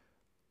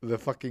the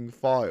fucking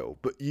file,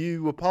 but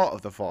you were part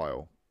of the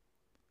file.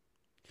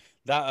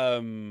 That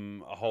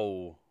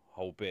whole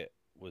bit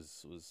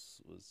was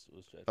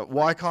dreadful.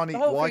 Why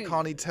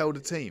can't he tell the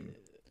team?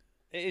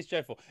 It is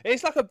dreadful.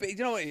 It's like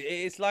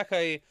it's like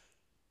a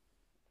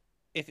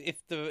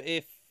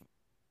if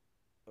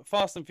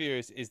Fast and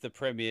Furious is the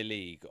Premier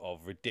League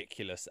of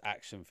ridiculous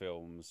action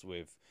films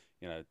with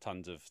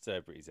tons of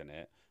celebrities in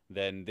it,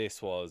 then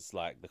this was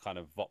like the kind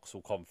of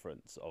Vauxhall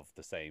Conference of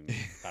the same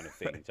kind of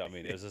thing. Do you know what I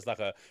mean? It was just like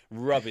a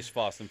rubbish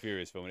Fast and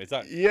Furious film. And it's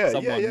like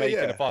someone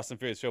making a Fast and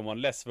Furious film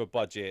on less of a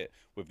budget,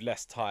 with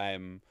less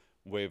time,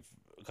 with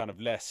kind of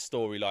less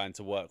storyline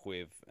to work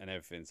with and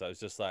everything. So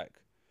it's just like,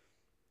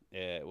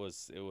 it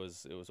was.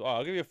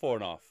 I'll give you a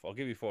 4.5.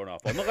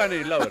 I'm not going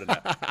any lower than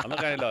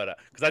that.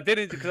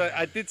 Because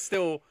I did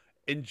still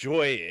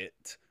enjoy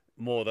it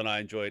more than I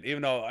enjoyed,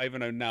 even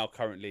though now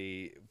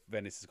currently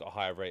Venice has got a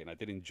higher rating. I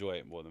did enjoy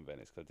it more than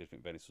Venice because I did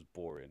think Venice was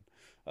boring.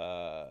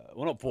 Well,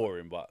 not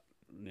boring, but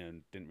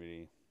didn't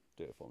really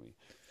do it for me.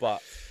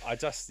 But I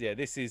just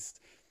this is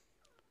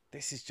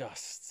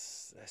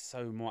just, there's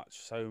so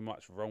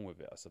much wrong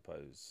with it, I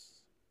suppose.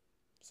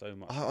 So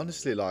much. I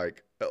honestly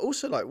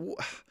also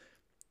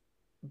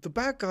the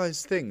bad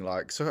guys thing,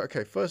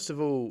 first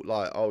of all,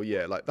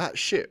 that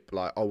ship,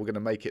 we're gonna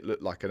make it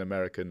look like an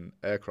American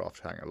aircraft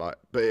hangar,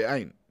 but it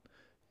ain't.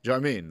 Do you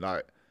know what I mean?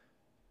 Like,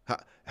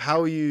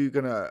 how are you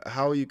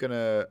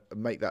gonna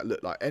make that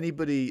look like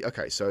anybody?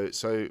 Okay, so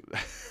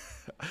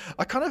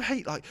I kind of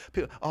hate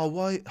people. Oh,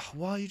 why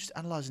are you just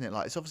analysing it?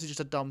 Like, it's obviously just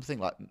a dumb thing.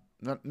 Like,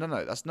 no,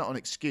 that's not an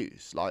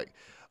excuse. Like,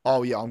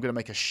 oh yeah, I'm gonna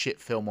make a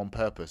shit film on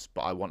purpose,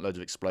 but I want loads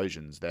of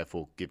explosions.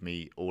 Therefore, give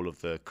me all of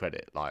the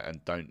credit.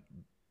 And don't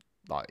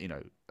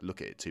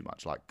look at it too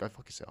much. Go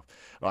fuck yourself.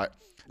 Right?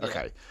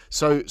 Okay.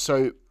 So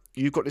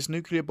you've got this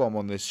nuclear bomb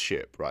on this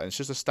ship, right? And it's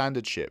just a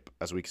standard ship,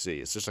 as we can see.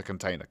 It's just a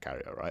container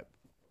carrier, right?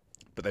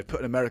 But they put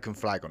an American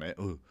flag on it,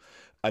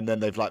 and then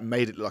they've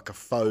made it like a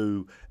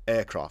faux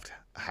aircraft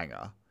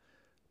hangar.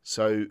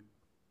 So,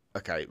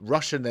 okay,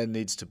 Russia then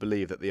needs to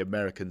believe that the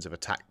Americans have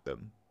attacked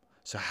them.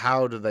 So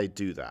how do they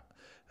do that?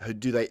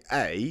 Do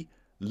they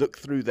look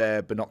through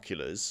their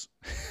binoculars,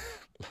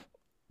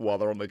 while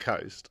they're on the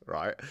coast,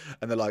 right?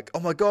 And they're like, oh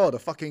my God, a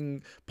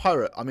fucking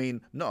pirate. I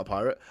mean, not a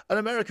pirate, an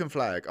American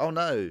flag. Oh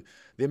no,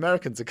 the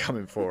Americans are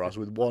coming for us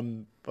with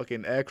one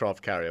fucking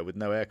aircraft carrier with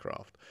no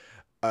aircraft.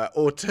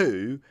 Or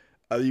two,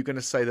 are you going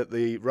to say that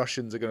the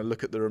Russians are going to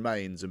look at the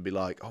remains and be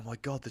like, oh my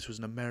God, this was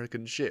an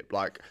American ship?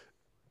 Like,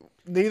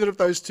 neither of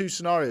those two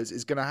scenarios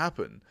is going to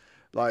happen.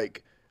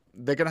 Like,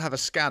 they're going to have a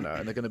scanner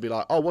and they're going to be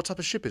like, oh, what type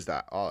of ship is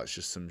that? Oh, it's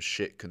just some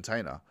shit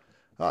container.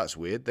 Oh, that's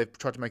weird. They've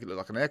tried to make it look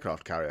like an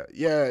aircraft carrier.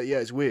 Yeah,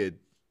 it's weird,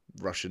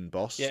 Russian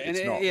boss. Yeah,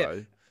 it's not,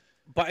 though.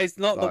 But it's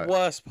not the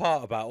worst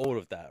part about all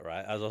of that,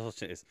 right? As I was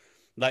watching this,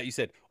 like you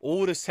said,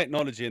 all this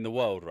technology in the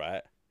world,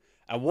 right?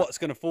 And what's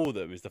going to fool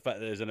them is the fact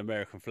that there's an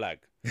American flag.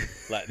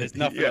 Like, there's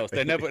nothing else.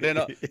 They're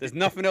not. There's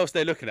nothing else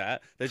they're looking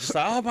at. They're just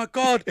like, oh my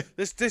God,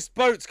 this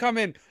boat's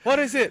coming. What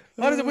is it?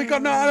 What is it?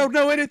 I don't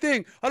know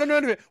anything. I don't know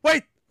anything.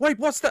 Wait,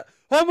 what's that?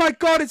 Oh my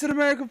God, it's an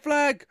American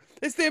flag.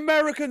 It's the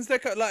Americans. They're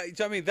like, do you know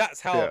what I mean? That's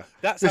how.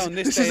 That's how.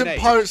 This isn't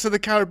Pirates of the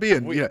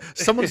Caribbean.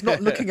 Someone's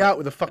not looking out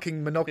with a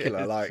fucking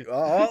binocular. Like,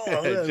 oh,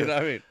 do you know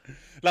what I mean?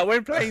 Like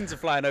when planes are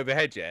flying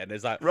overhead, and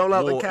there's like roll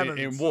out the cannons.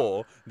 In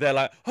war, they're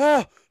like,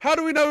 oh, how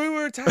do we know who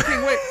we're attacking?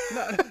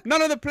 Wait,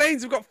 none of the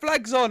planes have got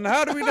flags on.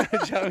 How do we know? Do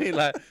you know what I mean?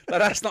 Like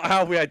that's not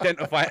how we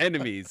identify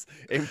enemies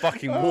in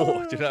fucking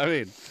war. Do you know what I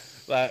mean?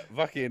 Like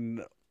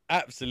fucking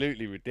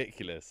absolutely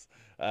ridiculous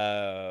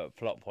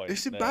plot point.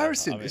 It's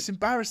embarrassing. It's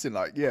embarrassing.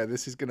 Like,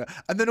 this is gonna.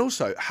 And then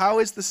also, how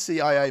is the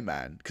CIA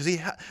man? Because this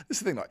is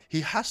the thing. Like,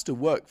 he has to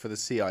work for the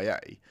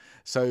CIA.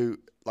 So,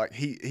 like,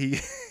 he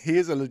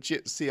is a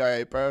legit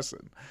CIA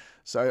person.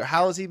 So,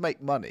 how does he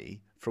make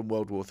money from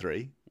World War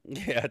III?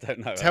 Yeah, I don't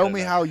know. Tell me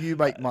how you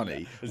make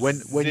money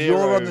when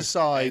you're on the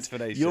side.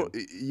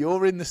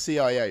 You're in the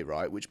CIA,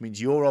 right? Which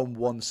means you're on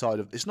one side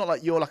of. It's not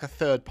like you're like a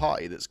third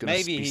party that's going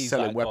to be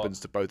selling weapons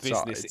to both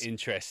sides. Business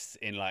interests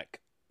in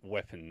like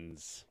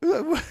weapons.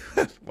 Well,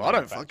 I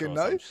don't fucking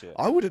know.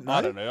 I wouldn't know.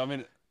 I don't know. I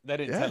mean, they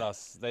didn't tell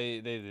us.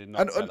 They did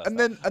not tell us. And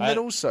then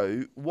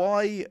also,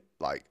 why?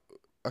 Like,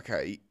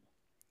 okay,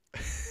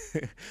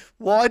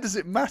 why does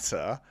it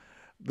matter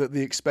that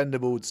the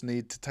Expendables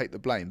need to take the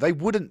blame? They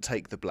wouldn't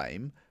take the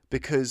blame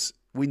because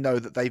we know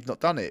that they've not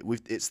done it.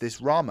 It's this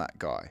Ramat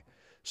guy.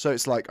 So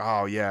it's like,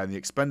 oh yeah, and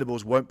the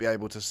Expendables won't be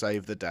able to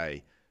save the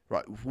day.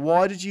 Right,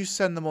 why did you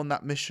send them on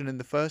that mission in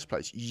the first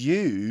place?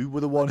 You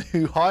were the one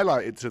who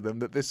highlighted to them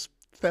that this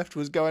theft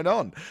was going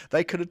on.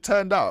 They could have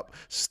turned up,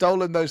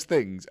 stolen those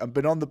things, and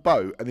been on the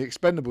boat, and the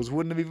Expendables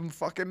wouldn't have even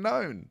fucking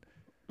known.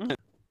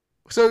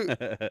 So,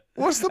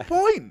 what's the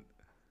point?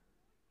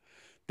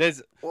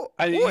 You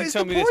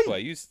tell me this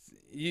way.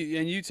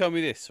 You tell me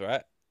this,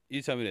 right?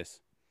 You tell me this,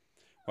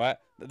 right?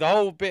 The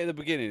whole bit at the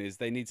beginning is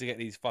they need to get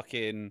these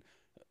fucking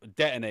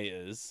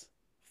detonators.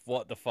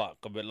 What the fuck?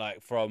 I mean,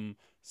 like from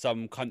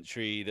some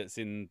country that's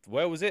in,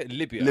 where was it?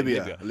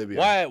 Libya.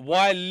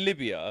 Why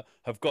Libya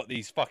have got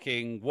these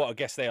fucking, what I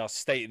guess they are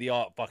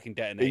state-of-the-art fucking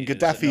detonators in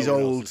Gaddafi's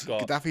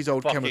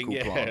old chemical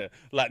plant.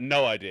 Like,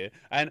 no idea.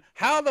 And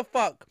how the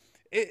fuck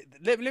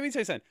let me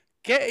tell you something.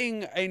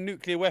 Getting a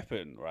nuclear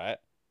weapon, right?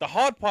 The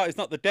hard part is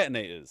not the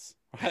detonators.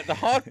 Right? The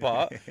hard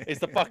part is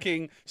the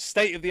fucking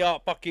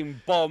state-of-the-art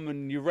fucking bomb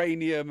and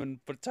uranium and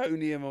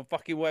plutonium and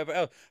fucking whatever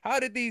else. How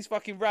did these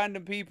fucking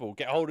random people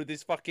get hold of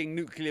this fucking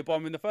nuclear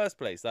bomb in the first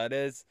place? Like,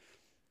 there's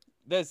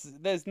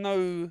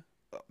no. Do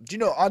you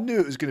know? I knew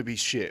it was going to be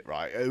shit,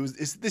 right? I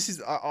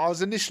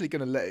was initially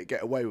going to let it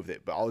get away with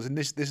it, but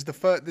this is the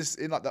first. This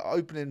in like the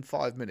opening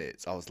 5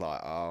 minutes, I was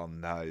like, oh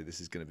no, this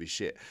is going to be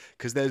shit.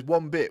 Because there's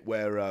one bit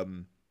where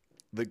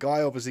the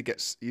guy obviously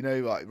gets,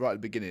 like right at the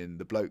beginning,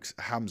 the bloke's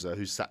Hamza,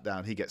 who's sat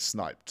down, he gets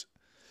sniped.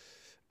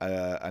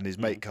 And his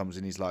mate comes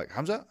in, he's like,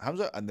 Hamza?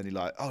 And then he's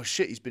like, oh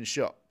shit, he's been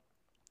shot.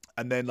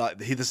 And then like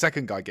the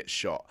second guy gets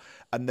shot.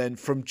 And then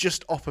from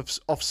just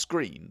off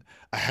screen,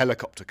 a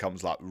helicopter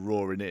comes like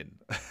roaring in.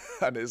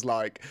 And it's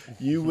like,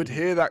 you would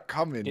hear that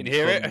coming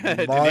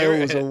from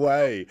miles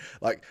away.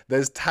 Like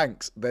there's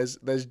tanks,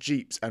 there's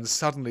jeeps, and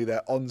suddenly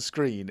they're on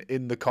screen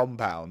in the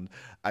compound.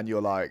 And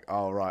you're like,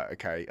 oh, right,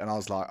 okay. And I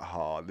was like,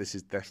 oh, this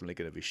is definitely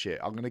going to be shit.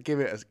 I'm going to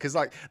give it, because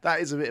like that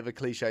is a bit of a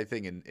cliche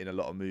thing in a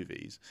lot of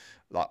movies.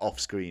 Like off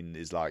screen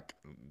is like,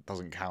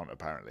 doesn't count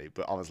apparently.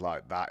 But I was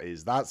like,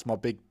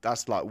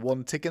 that's like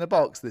one tick in a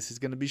box. This is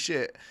going to be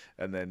shit.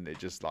 And then it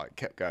just like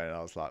kept going. And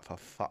I was like, for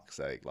fuck's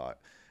sake, like.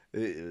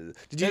 Do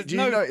you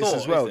notice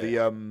as well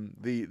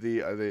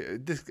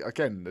this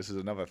again? This is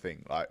another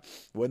thing. Like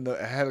when the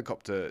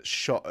helicopter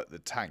shot at the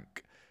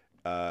tank,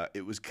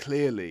 it was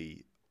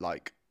clearly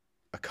like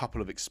a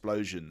couple of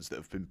explosions that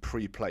have been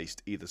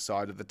pre-placed either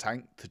side of the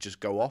tank to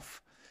just go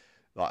off,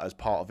 like as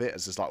part of it,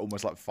 as just like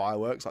almost like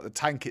fireworks. Like the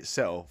tank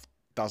itself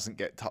doesn't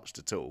get touched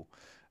at all,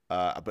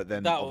 but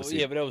then but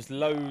there was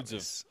loads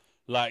of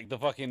like the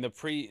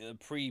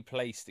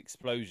pre-placed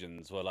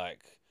explosions were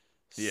like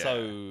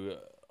so.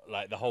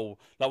 Like the whole,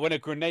 like when a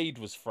grenade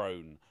was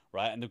thrown,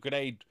 right? And the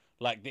grenade,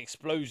 like the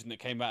explosion that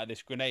came out of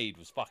this grenade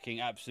was fucking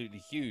absolutely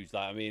huge.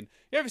 Like, I mean,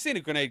 you ever seen a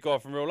grenade go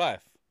off in real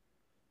life?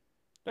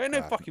 There ain't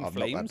no fucking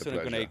flames when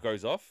a grenade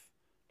goes off.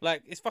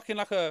 Like, it's fucking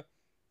like a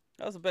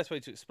That was the best way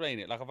to explain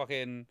it. Like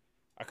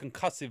a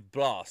concussive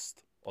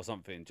blast or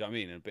something. Do you know what I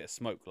mean? And a bit of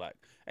smoke. Like,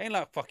 ain't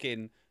like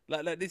fucking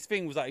like this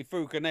thing was like he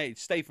threw a grenade,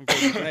 Statham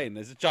threw a grenade, and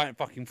there's a giant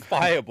fucking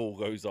fireball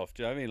goes off.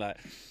 Do you know what I mean? Like,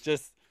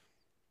 just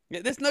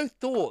there's no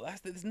thought.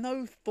 There's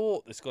no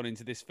thought that's gone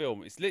into this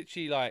film. It's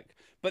literally like,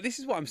 but this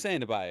is what I'm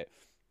saying about it.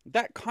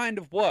 That kind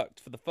of worked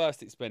for the first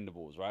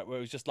Expendables, right? Where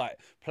it was just like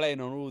playing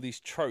on all these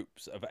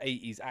tropes of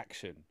 80s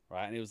action,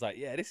 right? And it was like,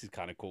 yeah, this is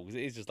kind of cool because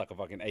it is just like a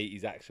fucking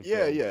 80s action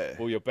film. Yeah.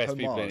 All your best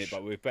people in it,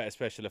 but with better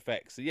special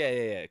effects. So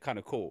yeah, kind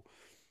of cool.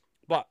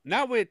 But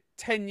now we're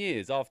 10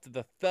 years after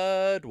the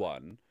third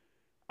one,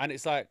 and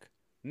it's like,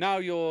 now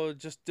you're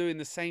just doing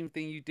the same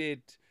thing you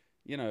did,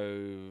 you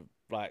know,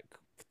 like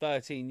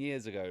 13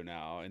 years ago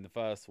now in the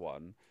first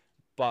one.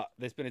 But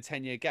there's been a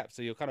 10-year gap,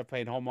 so you're kind of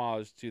paying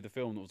homage to the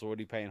film that was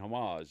already paying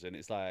homage, and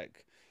it's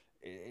like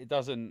it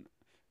doesn't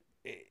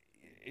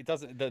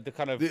the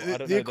kind of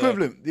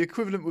the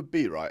equivalent would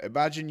be, right,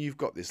 imagine you've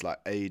got this like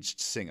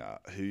aged singer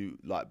who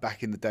like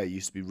back in the day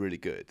used to be really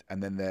good,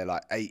 and then they're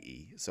like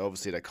 80, so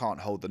obviously they can't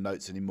hold the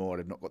notes anymore,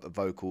 they've not got the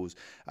vocals,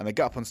 and they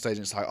get up on stage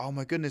and it's like, oh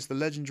my goodness, the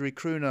legendary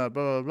crooner,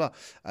 blah blah blah,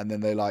 and then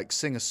they like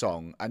sing a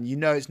song and you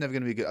know it's never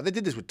going to be good. They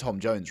did this with Tom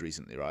Jones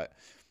recently, right?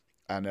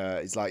 And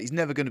it's like, he's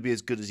never going to be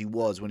as good as he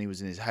was when he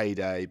was in his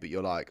heyday, but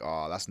you're like,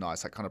 oh, that's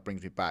nice. That kind of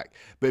brings me back.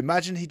 But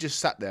imagine he just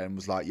sat there and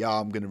was like, yeah,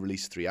 I'm going to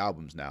release 3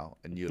 albums now.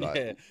 And you're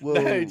like,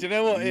 well, no, do you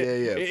know what?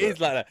 It is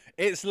like that.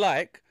 It's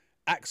like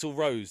Axl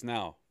Rose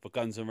now for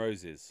Guns N'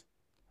 Roses,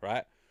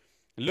 right?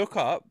 Look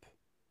up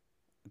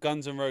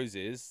Guns N'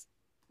 Roses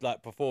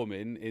like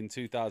performing in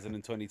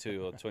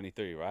 2022 or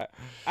 23, right?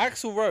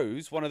 Axl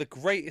Rose, one of the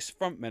greatest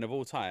frontmen of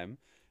all time,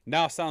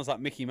 now sounds like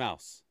Mickey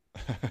Mouse.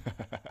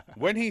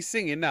 When he's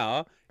singing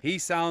now, he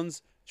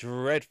sounds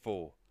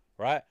dreadful,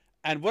 right?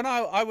 And when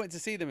I went to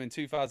see them in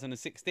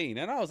 2016,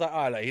 and I was like,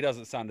 oh, like, he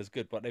doesn't sound as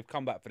good, but they've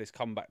come back for this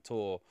comeback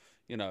tour,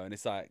 you know, and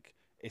it's like,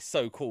 it's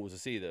so cool to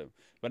see them.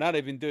 But now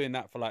they've been doing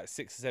that for like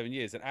 6 or 7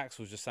 years, and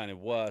Axl's just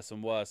sounding worse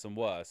and worse and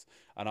worse.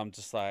 And I'm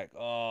just like,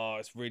 oh,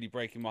 it's really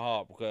breaking my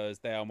heart because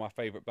they are my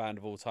favorite band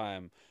of all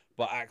time.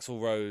 But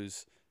Axl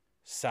Rose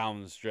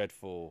sounds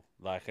dreadful,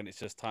 like, and it's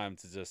just time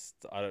to just,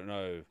 I don't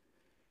know.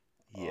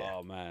 Yeah.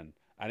 Oh man.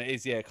 And it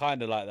is, yeah,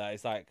 kind of like that.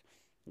 It's like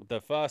the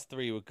first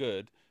 3 were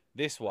good.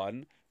 This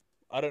one,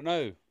 I don't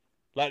know.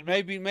 Like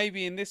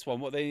maybe in this one,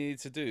 what they needed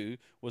to do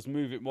was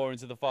move it more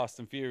into the Fast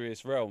and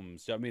Furious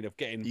realms. Do you know what I mean? Of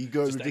getting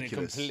ego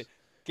ridiculous.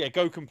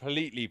 Go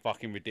completely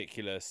fucking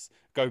ridiculous.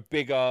 Go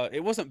bigger.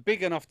 It wasn't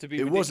big enough to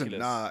be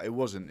ridiculous. It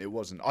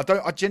wasn't.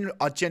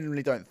 I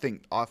genuinely don't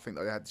think. I think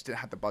that they didn't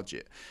have the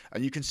budget.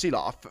 And you can see,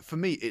 like, for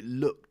me, it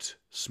looked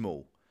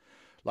small.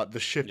 Like the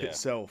ship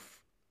itself.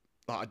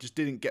 I just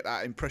didn't get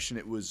that impression.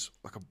 It was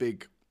like a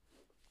big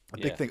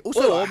thing.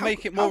 Also, like,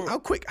 make it more. How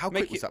quick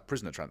was that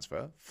prisoner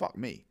transfer? Fuck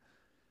me.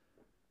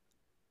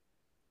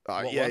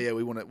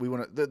 We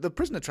want the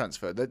prisoner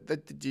transfer.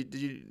 You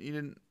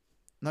didn't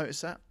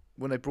notice that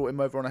when they brought him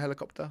over on a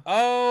helicopter?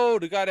 Oh,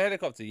 the guy in the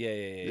helicopter.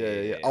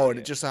 Yeah. Oh, and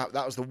it just that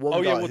was the one.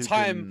 Oh guy yeah, well,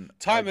 time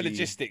and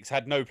logistics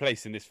had no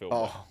place in this film.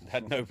 Oh,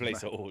 had no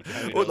place at all. You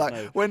know, well,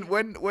 like when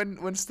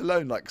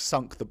Stallone like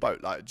sunk the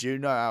boat, like, do you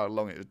know how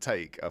long it would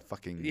take a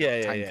fucking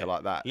tanker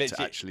like that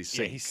to actually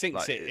sink? Yeah, he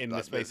sinks like, it in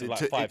the space of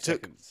like 5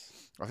 seconds.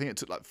 I think it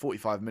took like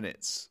 45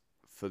 minutes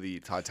for the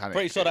Titanic.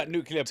 Pretty sure that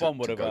nuclear bomb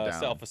would have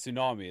set off a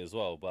tsunami as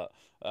well, but.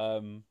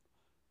 No.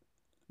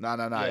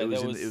 Yeah, it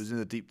was in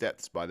the deep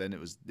depths by then. It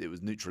was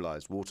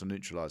neutralized. Water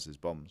neutralizes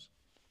bombs.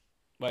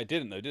 Well, it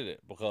didn't though, did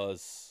it?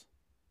 Because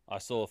I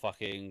saw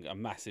fucking a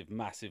massive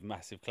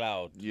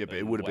cloud. Yeah, but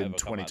it would have been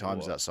 20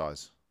 times that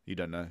size. You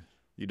don't know.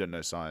 You don't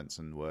know science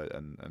and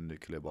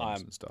nuclear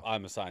bombs and stuff.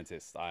 I'm a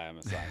scientist. I am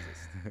a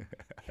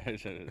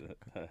scientist.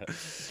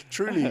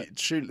 Truly.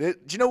 Do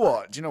you know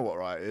what?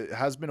 Right, it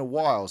has been a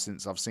while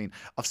since I've seen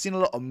a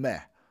lot of meh.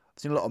 I've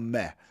seen a lot of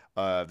meh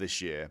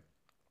this year.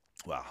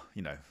 Well,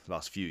 you know,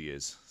 last few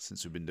years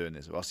since we've been doing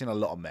this, I've seen a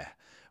lot of meh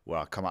where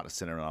I come out of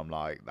cinema and I'm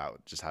like, that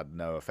just had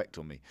no effect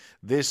on me.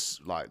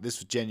 This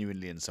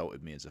genuinely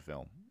insulted me as a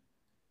film,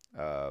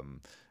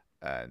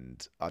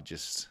 and I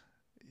just,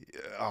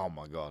 oh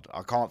my god,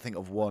 I can't think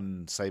of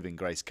one saving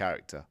grace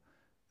character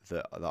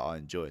that I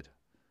enjoyed.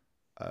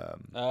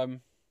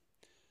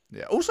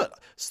 Yeah. Also,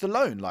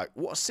 Stallone, like,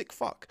 what a sick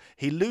fuck.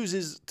 He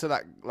loses to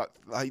that, like,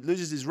 he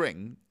loses his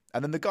ring,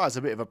 and then the guy's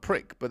a bit of a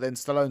prick, but then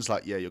Stallone's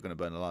like, yeah, you're gonna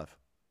burn alive.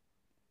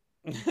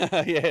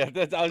 Yeah,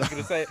 I was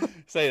gonna say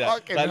that.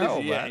 Fucking like,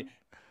 hell, man.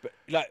 But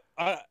like,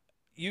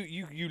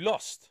 you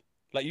lost.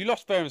 Like, you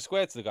lost fair and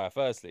square to the guy,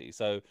 firstly.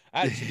 So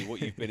actually,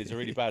 what you've been is a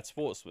really bad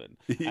sportsman,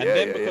 and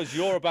then because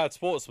you're a bad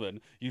sportsman,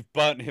 you've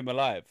burnt him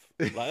alive.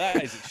 Like,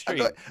 that is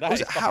extreme.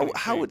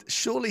 How would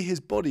surely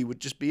his body would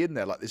just be in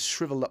there like this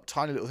shriveled up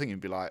tiny little thing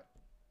and be like,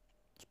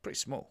 it's pretty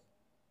small.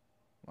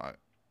 Like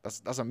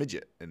that's a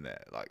midget in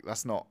there. Like,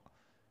 that's not,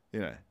 you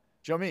know.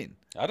 Do you know what I mean?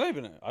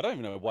 I don't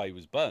even know why he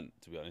was burnt,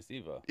 to be honest,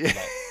 either. Yeah.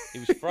 Like, he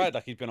was fried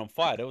like he'd been on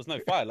fire. There was no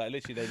fire. Like,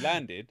 literally, they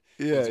landed.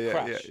 It was a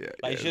crash.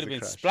 Like, he should have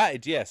been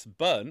splattered, yes.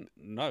 Burnt,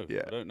 no.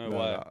 Yeah. I don't know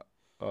why. No.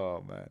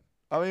 Oh, man.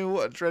 I mean,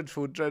 what a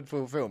dreadful,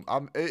 dreadful film.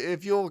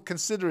 If you're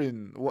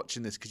considering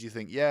watching this because you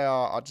think, yeah,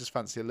 I just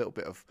fancy a little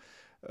bit of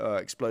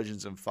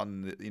explosions and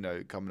fun,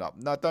 coming up.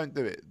 No, don't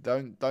do it.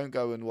 Don't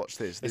go and watch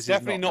this. This It's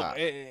definitely is not not.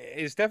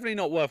 that. It's definitely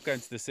not worth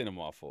going to the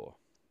cinema for.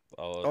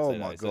 Oh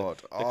my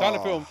god! The kind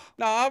of film.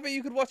 No, I think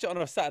you could watch it on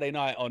a Saturday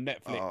night on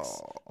Netflix,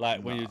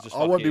 when you're just.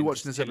 I won't be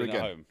watching this ever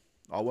again. Home.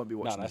 I won't be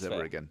watching this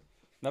ever again.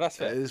 No, that's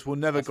fair. This will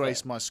never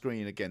grace my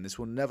screen again. This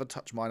will never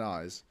touch mine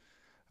eyes.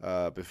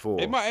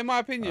 Before. In my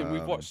opinion,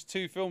 we've watched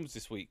 2 films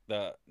this week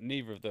that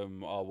neither of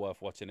them are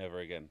worth watching ever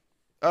again.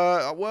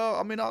 Well,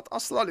 I mean, I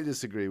slightly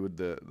disagree with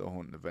the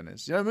Haunting of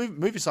Venice.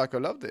 Movie Psycho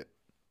loved it.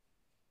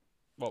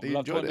 What,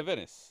 loved Haunting of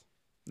Venice?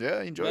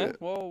 Yeah, he enjoyed it.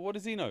 Well, what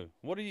does he know?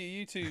 What do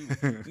you two?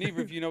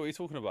 Neither of you know what you're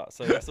talking about,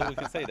 so that's all we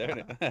can say there,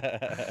 isn't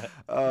it?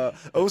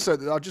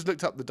 Also, I just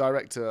looked up the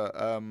director.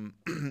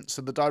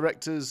 So the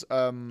director's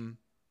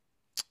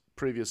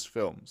previous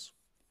films.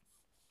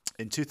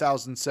 In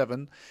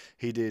 2007,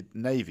 he did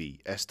Navy,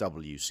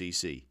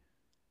 SWCC.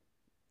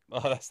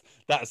 Oh,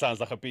 that sounds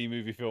like a B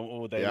movie film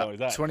all day long. Is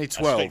that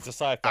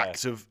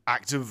 2012,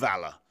 Act of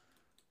Valor.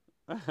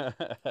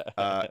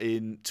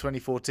 In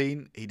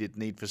 2014, he did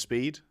Need for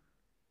Speed.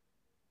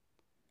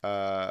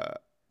 So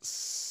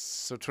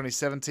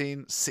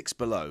 2017, Six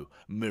Below,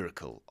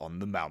 Miracle on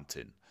the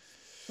Mountain.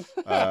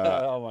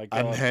 Oh my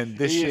god! And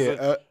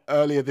then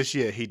earlier this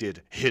year, he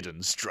did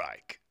Hidden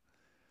Strike.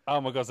 Oh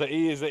my god! So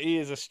he is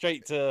a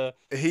straight to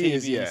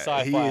TV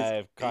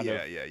sci-fi kind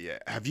of. Yeah.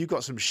 Have you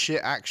got some shit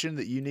action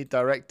that you need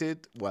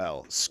directed?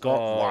 Well, Scott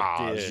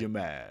Wild's your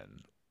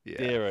man.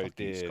 Yeah,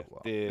 dear,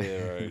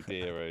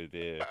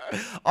 dear.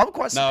 I'm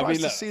quite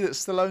surprised to see that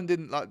Stallone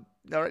didn't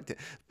direct it.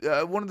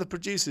 One of the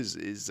producers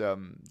is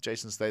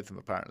Jason Statham,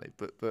 apparently,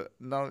 but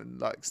no,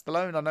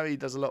 Stallone. I know he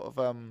does a lot of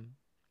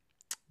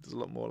there's a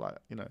lot more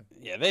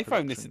Yeah, they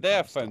phoned this. They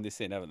have phoned this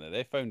in, haven't they?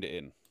 They phoned it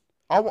in.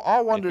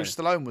 I wonder if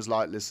Stallone was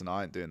like, listen,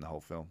 I ain't doing the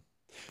whole film.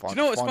 Do you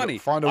know what's funny?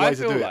 Find a way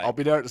to do it. I'll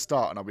be there at the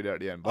start and I'll be there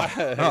at the end. But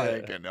I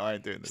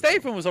ain't doing this.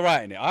 Statham was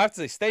alright in it. I have to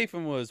say,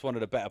 Statham was one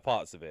of the better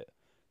parts of it.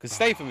 Because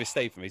Statham is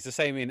Statham. He's the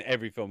same in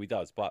every film he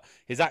does, but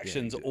his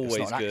action's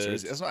always good.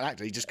 It's not an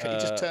actor. He just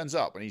turns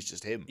up and he's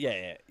just him.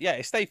 Yeah.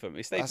 It's Statham.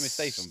 It's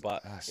Statham.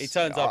 But he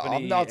turns up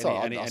and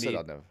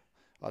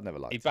I'd never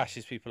liked. He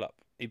bashes people up.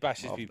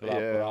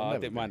 I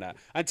didn't mind that.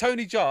 And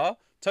Tony Jaa,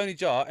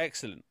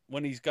 excellent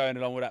when he's going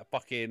along with that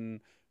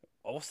fucking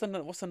what's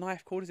the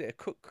knife called? Is it a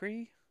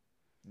kukri?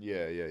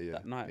 Yeah.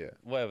 That knife,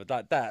 whatever.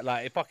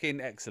 That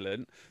fucking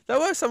excellent. There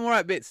were some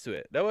right bits to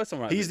it.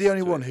 He's the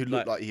only one who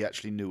looked like he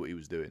actually knew what he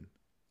was doing.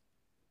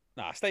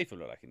 Nah, Statham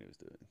looked like he knew what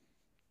he was doing.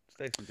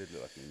 Statham did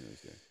look like he knew what he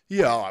was doing.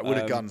 Yeah,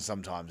 with a gun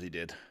sometimes he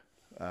did.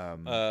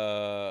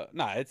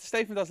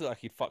 Statham does look like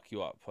he'd fuck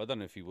you up. I don't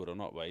know if he would or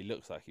not, but he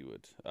looks like he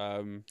would.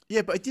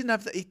 Yeah, but he didn't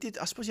have that. He did.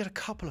 I suppose he had a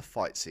couple of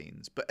fight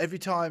scenes, but every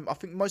time, I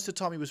think most of the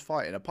time he was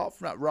fighting, apart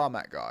from that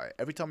Ramak guy,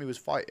 every time he was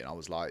fighting, I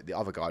was like, the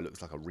other guy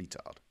looks like a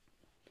retard.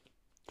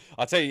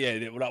 I'll tell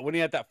you, like when he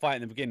had that fight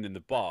in the beginning in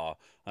the bar,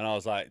 and I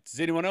was like, does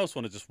anyone else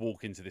want to just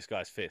walk into this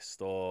guy's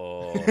fist?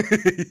 Or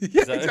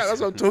exactly, that's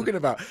what I'm talking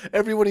about.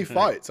 Everyone he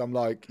fights, I'm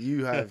like,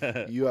 you have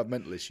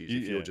mental issues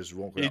if you're just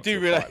walking. You do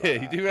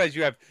realize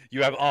you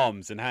have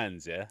arms and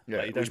hands, yeah.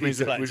 Like, which means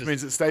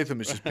that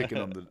Statham is just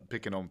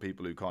picking on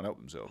people who can't help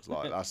themselves.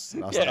 Like that's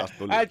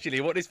bullying.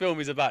 Actually, what this film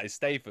is about is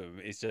Statham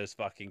is just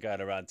fucking going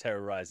around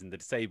terrorizing the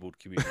disabled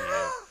community.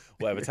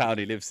 Whatever town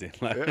he lives in.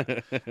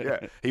 Yeah,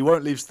 he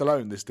won't leave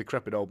Stallone, this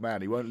decrepit old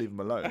man. He won't leave him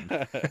alone.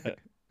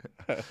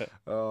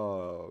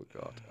 Oh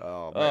god.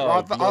 Oh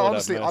man.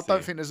 Honestly, I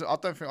don't think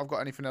I've got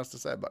anything else to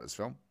say about this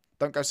film.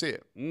 Don't go see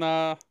it.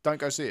 Nah. Don't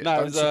go see it.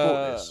 Don't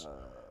support this.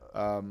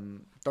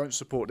 Don't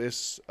support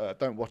this.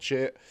 Don't watch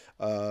it.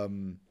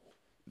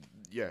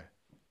 Yeah.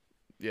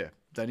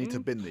 They need to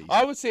bin these.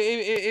 I would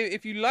say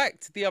if you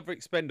liked the other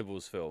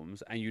Expendables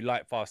films and you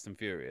like Fast and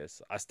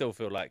Furious, I still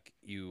feel like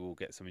you will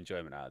get some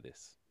enjoyment out of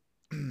this.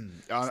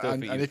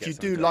 And if you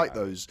do like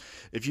those,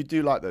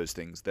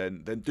 things,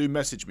 then do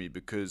message me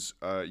because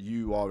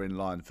you are in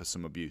line for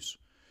some abuse.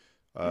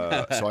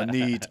 So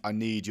I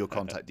need your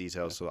contact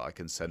details so that I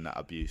can send that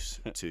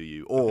abuse to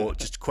you, or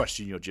just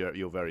question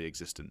your very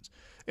existence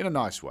in a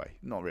nice way.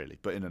 Not really,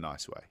 but in a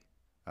nice way.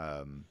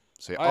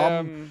 So yeah,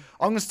 I'm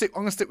gonna stick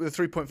with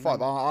the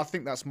 3.5. I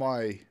think that's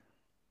my.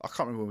 I can't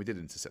remember when we did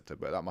Interceptor,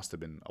 but that must have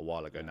been a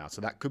while ago now.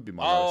 So that could be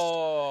my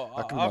lowest.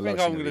 That could be my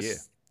lowest of the year.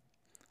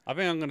 I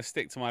think I'm going to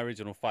stick to my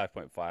original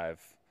 5.5.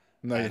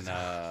 No, you're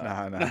not.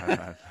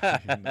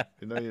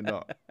 No, you're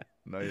not.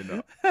 No, you're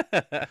not.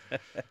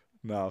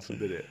 No, I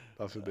forbid it.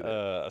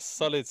 A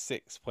solid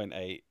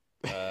 6.8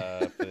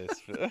 for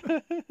this.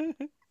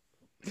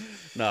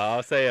 No,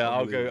 I'll say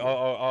I'll go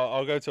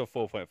to a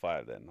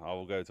 4.5 then. I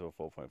will go to a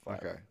 4.5.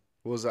 Okay.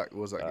 What was that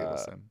give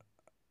us then?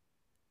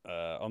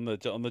 On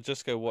the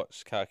Just Go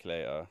Watch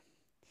calculator,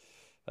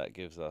 that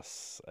gives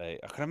us I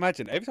can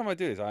imagine every time I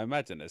do this, I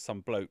imagine there's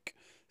some bloke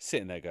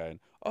sitting there going,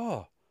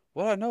 "Oh,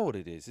 well, I know what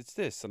it is. It's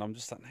this," and I'm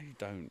just like, "No, you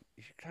don't.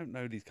 You don't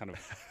know these kind of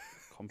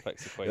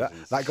complex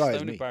equations. That guy is me.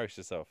 Don't embarrass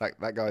yourself. That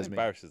guy is me.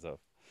 Embarrass yourself."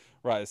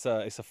 Right, it's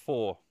a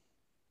 4.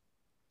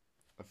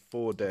 A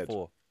 4 dead. A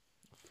 4.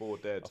 4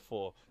 dead. A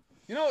 4.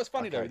 You know what's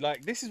funny though?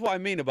 Like, this is what I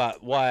mean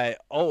about why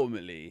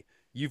ultimately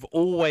you've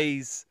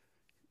always,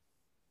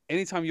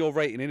 anytime you're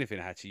rating anything,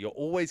 Hatchie, you're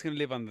always going to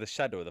live under the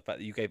shadow of the fact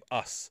that you gave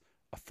us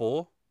a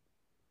 4.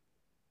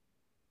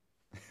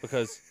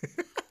 Because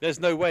there's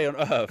no way on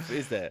earth,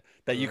 is there,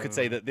 that you could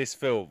say that this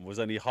film was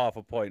only half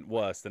a point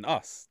worse than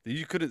us.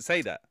 You couldn't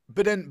say that.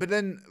 But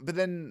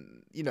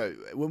then, you know,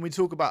 when we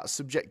talk about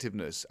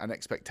subjectiveness and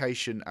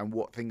expectation and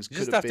what things could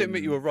have been, you just have to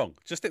admit you were wrong.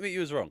 Just admit you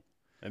was wrong.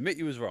 Admit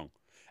you was wrong.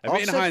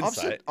 Admit in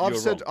hindsight, you were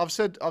wrong.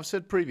 I've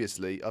said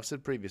previously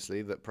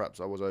that perhaps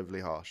I was overly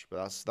harsh, but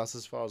that's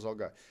as far as I'll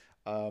go.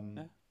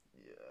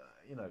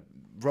 You know,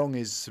 wrong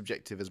is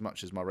subjective as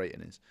much as my rating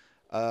is.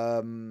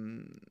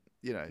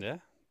 You know. Yeah.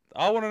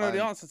 I want to know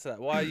the answer to that.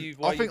 Why you?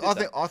 I think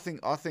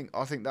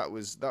that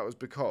was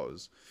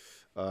because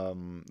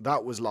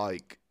that was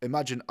like,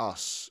 imagine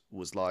us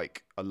was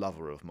like a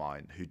lover of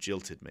mine who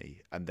jilted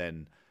me, and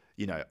then,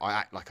 you know, I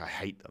act like I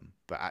hate them,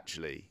 but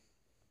actually,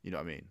 you know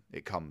what I mean?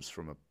 It comes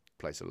from a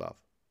place of love.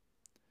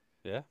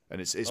 Yeah. And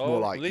it's more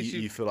like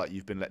you feel like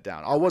you've been let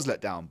down. I was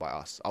let down by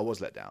us. I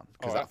was let down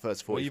because that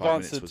first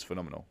 45 minutes was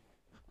phenomenal.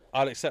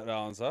 I'll accept that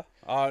answer.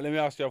 Let me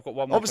ask you. I've got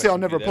one more. Obviously, I'll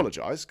never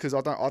apologise because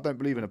I don't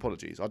believe in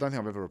apologies. I don't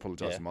think I've ever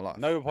apologised in my life.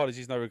 No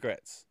apologies, no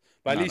regrets.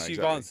 But at least you've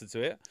answered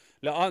to it.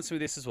 Now, answer me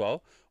this as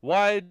well.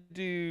 Why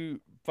do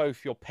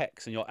both your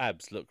pecs and your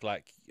abs look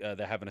like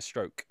they're having a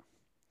stroke?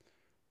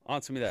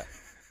 Answer me that.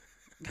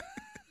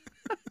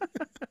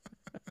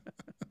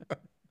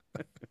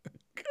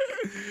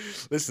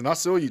 Listen, I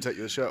saw you take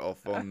your shirt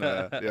off on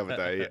the other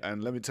day,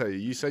 and let me tell you,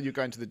 you said you're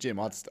going to the gym.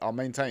 I'll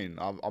maintain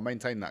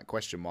that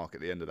question mark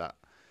at the end of that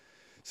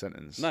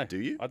sentence. No,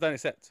 do you? I don't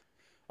accept.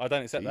 I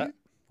don't accept that.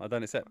 I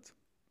don't accept.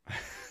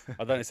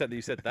 I don't accept that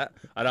you said that,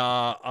 and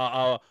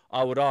I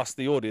would ask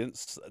the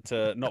audience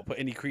to not put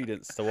any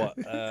credence to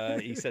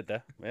what he said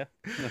there. Yeah.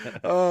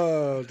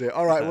 Oh dear.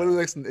 All right. Well,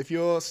 listen. If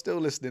you're still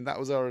listening, that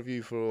was our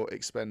review for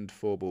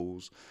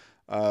Expend4bles.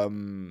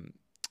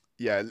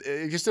 Yeah,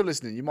 if you're still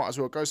listening, you might as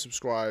well go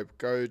subscribe,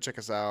 go check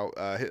us out,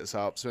 hit us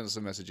up, send us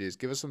some messages,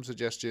 give us some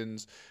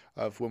suggestions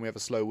of when we have a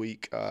slow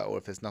week, or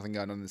if there's nothing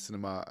going on in the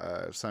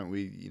cinema, something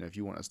if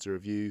you want us to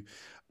review.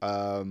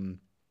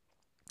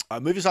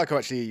 Movie Psycho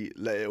actually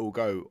let it all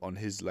go on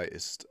his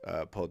latest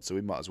pod, so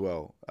we might as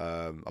well.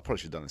 I probably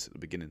should have done this at the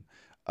beginning.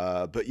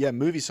 But yeah,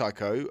 Movie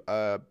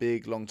Psycho,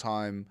 big, long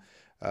time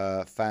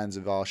fans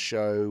of our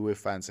show. We're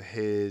fans of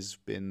his.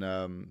 Been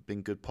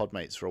good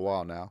podmates for a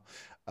while now.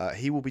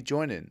 He will be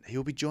joining.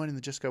 He'll be joining the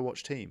Just Go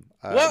Watch team.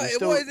 What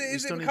is it?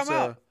 Is it come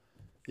out?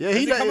 Yeah,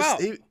 he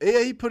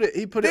put it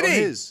on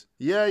his.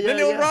 Yeah, the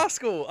little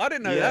rascal. I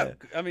didn't know that.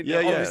 I mean,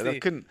 obviously,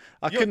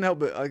 I couldn't help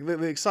but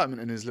the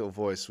excitement in his little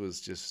voice was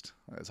just,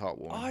 it's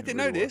heartwarming. Oh, I didn't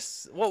know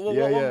this.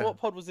 What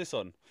pod was this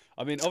on?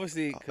 I mean,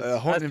 obviously,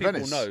 as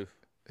people know.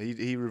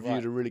 He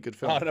reviewed a really good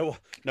film. Oh,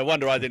 no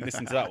wonder I didn't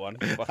listen to that one.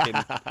 Fucking,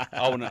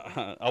 I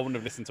wouldn't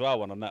have listened to our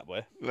one on that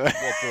way. What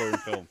a boring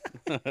film.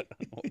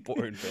 What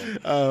boring film.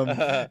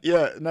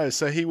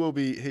 So he will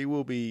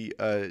be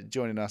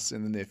joining us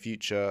in the near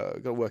future.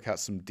 Got to work out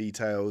some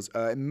details.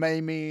 It may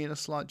mean a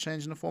slight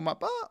change in the format,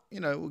 but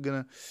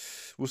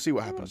we'll see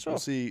what happens. Sure.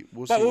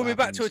 We'll be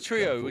back to a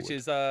trio, which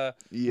is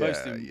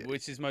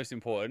most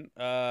important.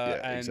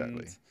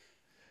 Exactly.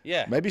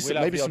 Yeah, maybe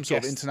some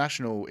sort of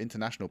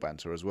international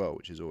banter as well,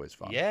 which is always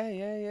fun.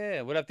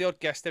 Yeah. We'll have the odd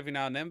guest every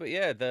now and then, but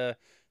the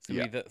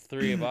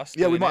three of us.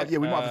 We might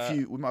have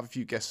a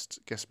few guest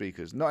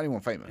speakers. Not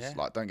anyone famous. Yeah.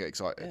 Like, don't get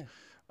excited.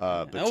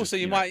 Yeah. But also,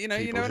 you never know.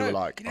 You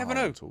never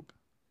know. Talk.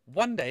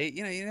 One day,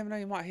 you never know.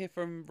 You might hear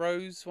from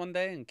Rose one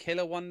day and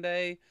Killer one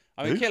day.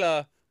 I mean,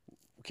 Killer.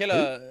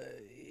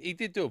 He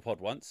did do a pod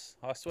once.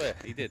 I swear,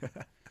 he did.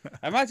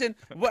 Imagine.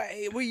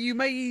 You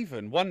may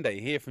even one day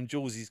hear from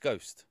Jules's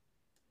ghost.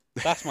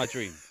 That's my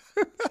dream.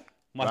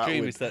 My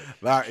dream is that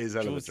is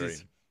hell of a dream.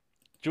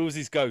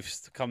 Jules's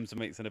ghost comes and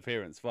makes an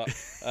appearance. But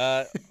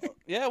well,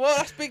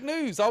 that's big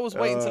news. I was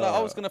waiting till I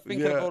was going to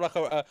think of like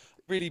a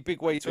really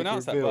big way to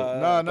announce reveal.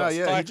 that. But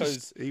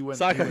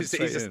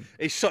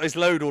he shot his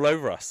load all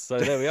over us. So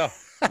there we are.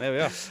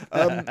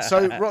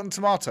 So Rotten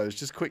Tomatoes,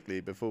 just quickly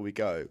before we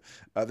go,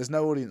 there's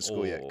no audience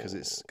score yet because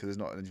there's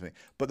not anything.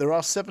 But there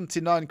are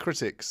 79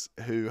 critics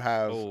who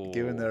have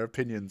given their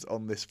opinions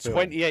on this film.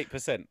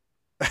 28%.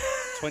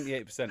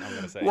 28%, I'm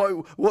going to say.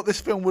 What this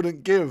film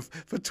wouldn't give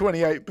for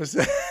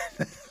 28%.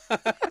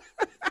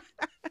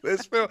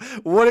 This film,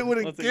 what it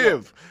wouldn't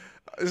give.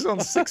 It's on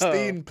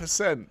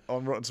 16%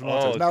 on Rotten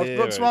Tomatoes.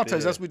 Rotten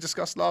Tomatoes, as we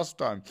discussed last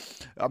time,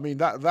 I mean,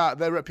 that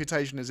their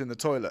reputation is in the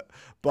toilet.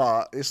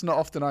 But it's not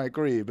often I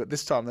agree, but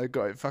this time they've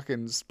got it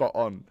fucking spot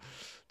on.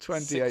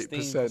 28%.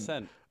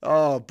 16%.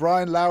 Oh,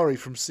 Brian Lowry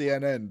from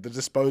CNN, The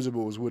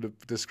Disposables, would have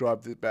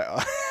described it better.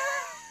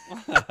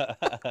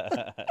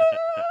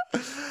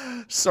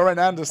 Soren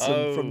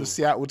Anderson from the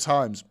Seattle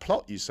Times.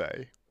 Plot, you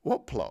say?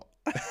 What plot?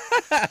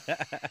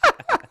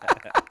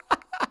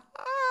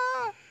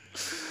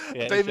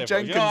 Yeah, David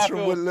Jenkins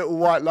from Little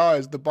White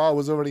Lies. The bar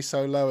was already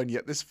so low, and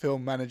yet this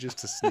film manages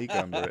to sneak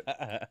under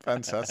it.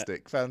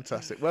 Fantastic.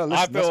 Well,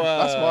 listen,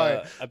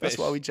 that's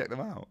why we check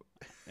them out.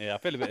 Yeah, I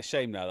feel a bit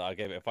ashamed now that I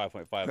gave it a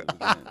 5.5 at the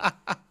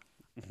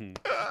beginning.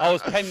 I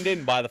was penned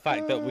in by the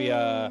fact that we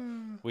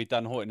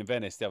done Haunting in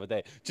Venice the other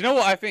day. Do you know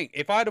what I think?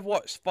 If I'd have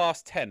watched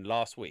Fast 10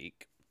 last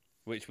week,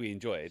 which we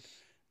enjoyed,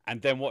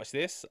 and then watched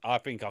this, I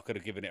think I could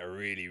have given it a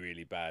really,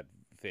 really bad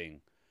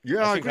thing.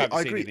 Yeah, I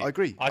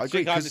agree. I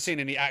think I haven't seen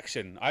any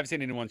action. I haven't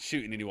seen anyone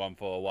shooting anyone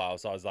for a while,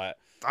 so I was like,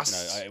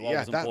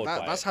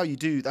 that's how you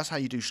do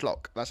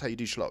schlock. That's how you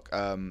do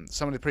schlock.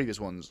 Some of the previous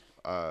ones,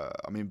 I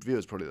mean,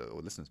 viewers probably or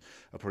listeners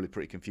are probably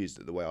pretty confused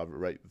at the way I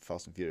rate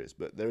Fast and Furious,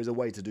 but there is a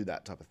way to do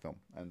that type of film,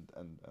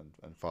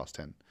 and Fast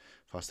 10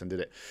 did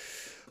it.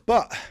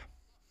 But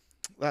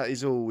that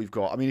is all we've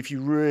got. I mean, if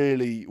you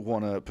really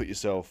want to put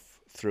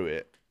yourself through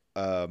it,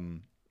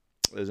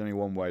 there's only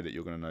one way that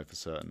you're going to know for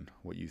certain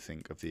what you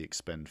think of the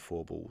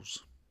Expend4bles.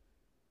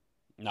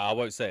 No, I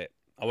won't say it.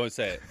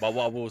 But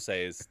what I will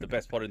say is the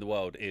best pod in the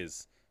world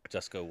is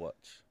Just Go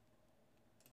Watch.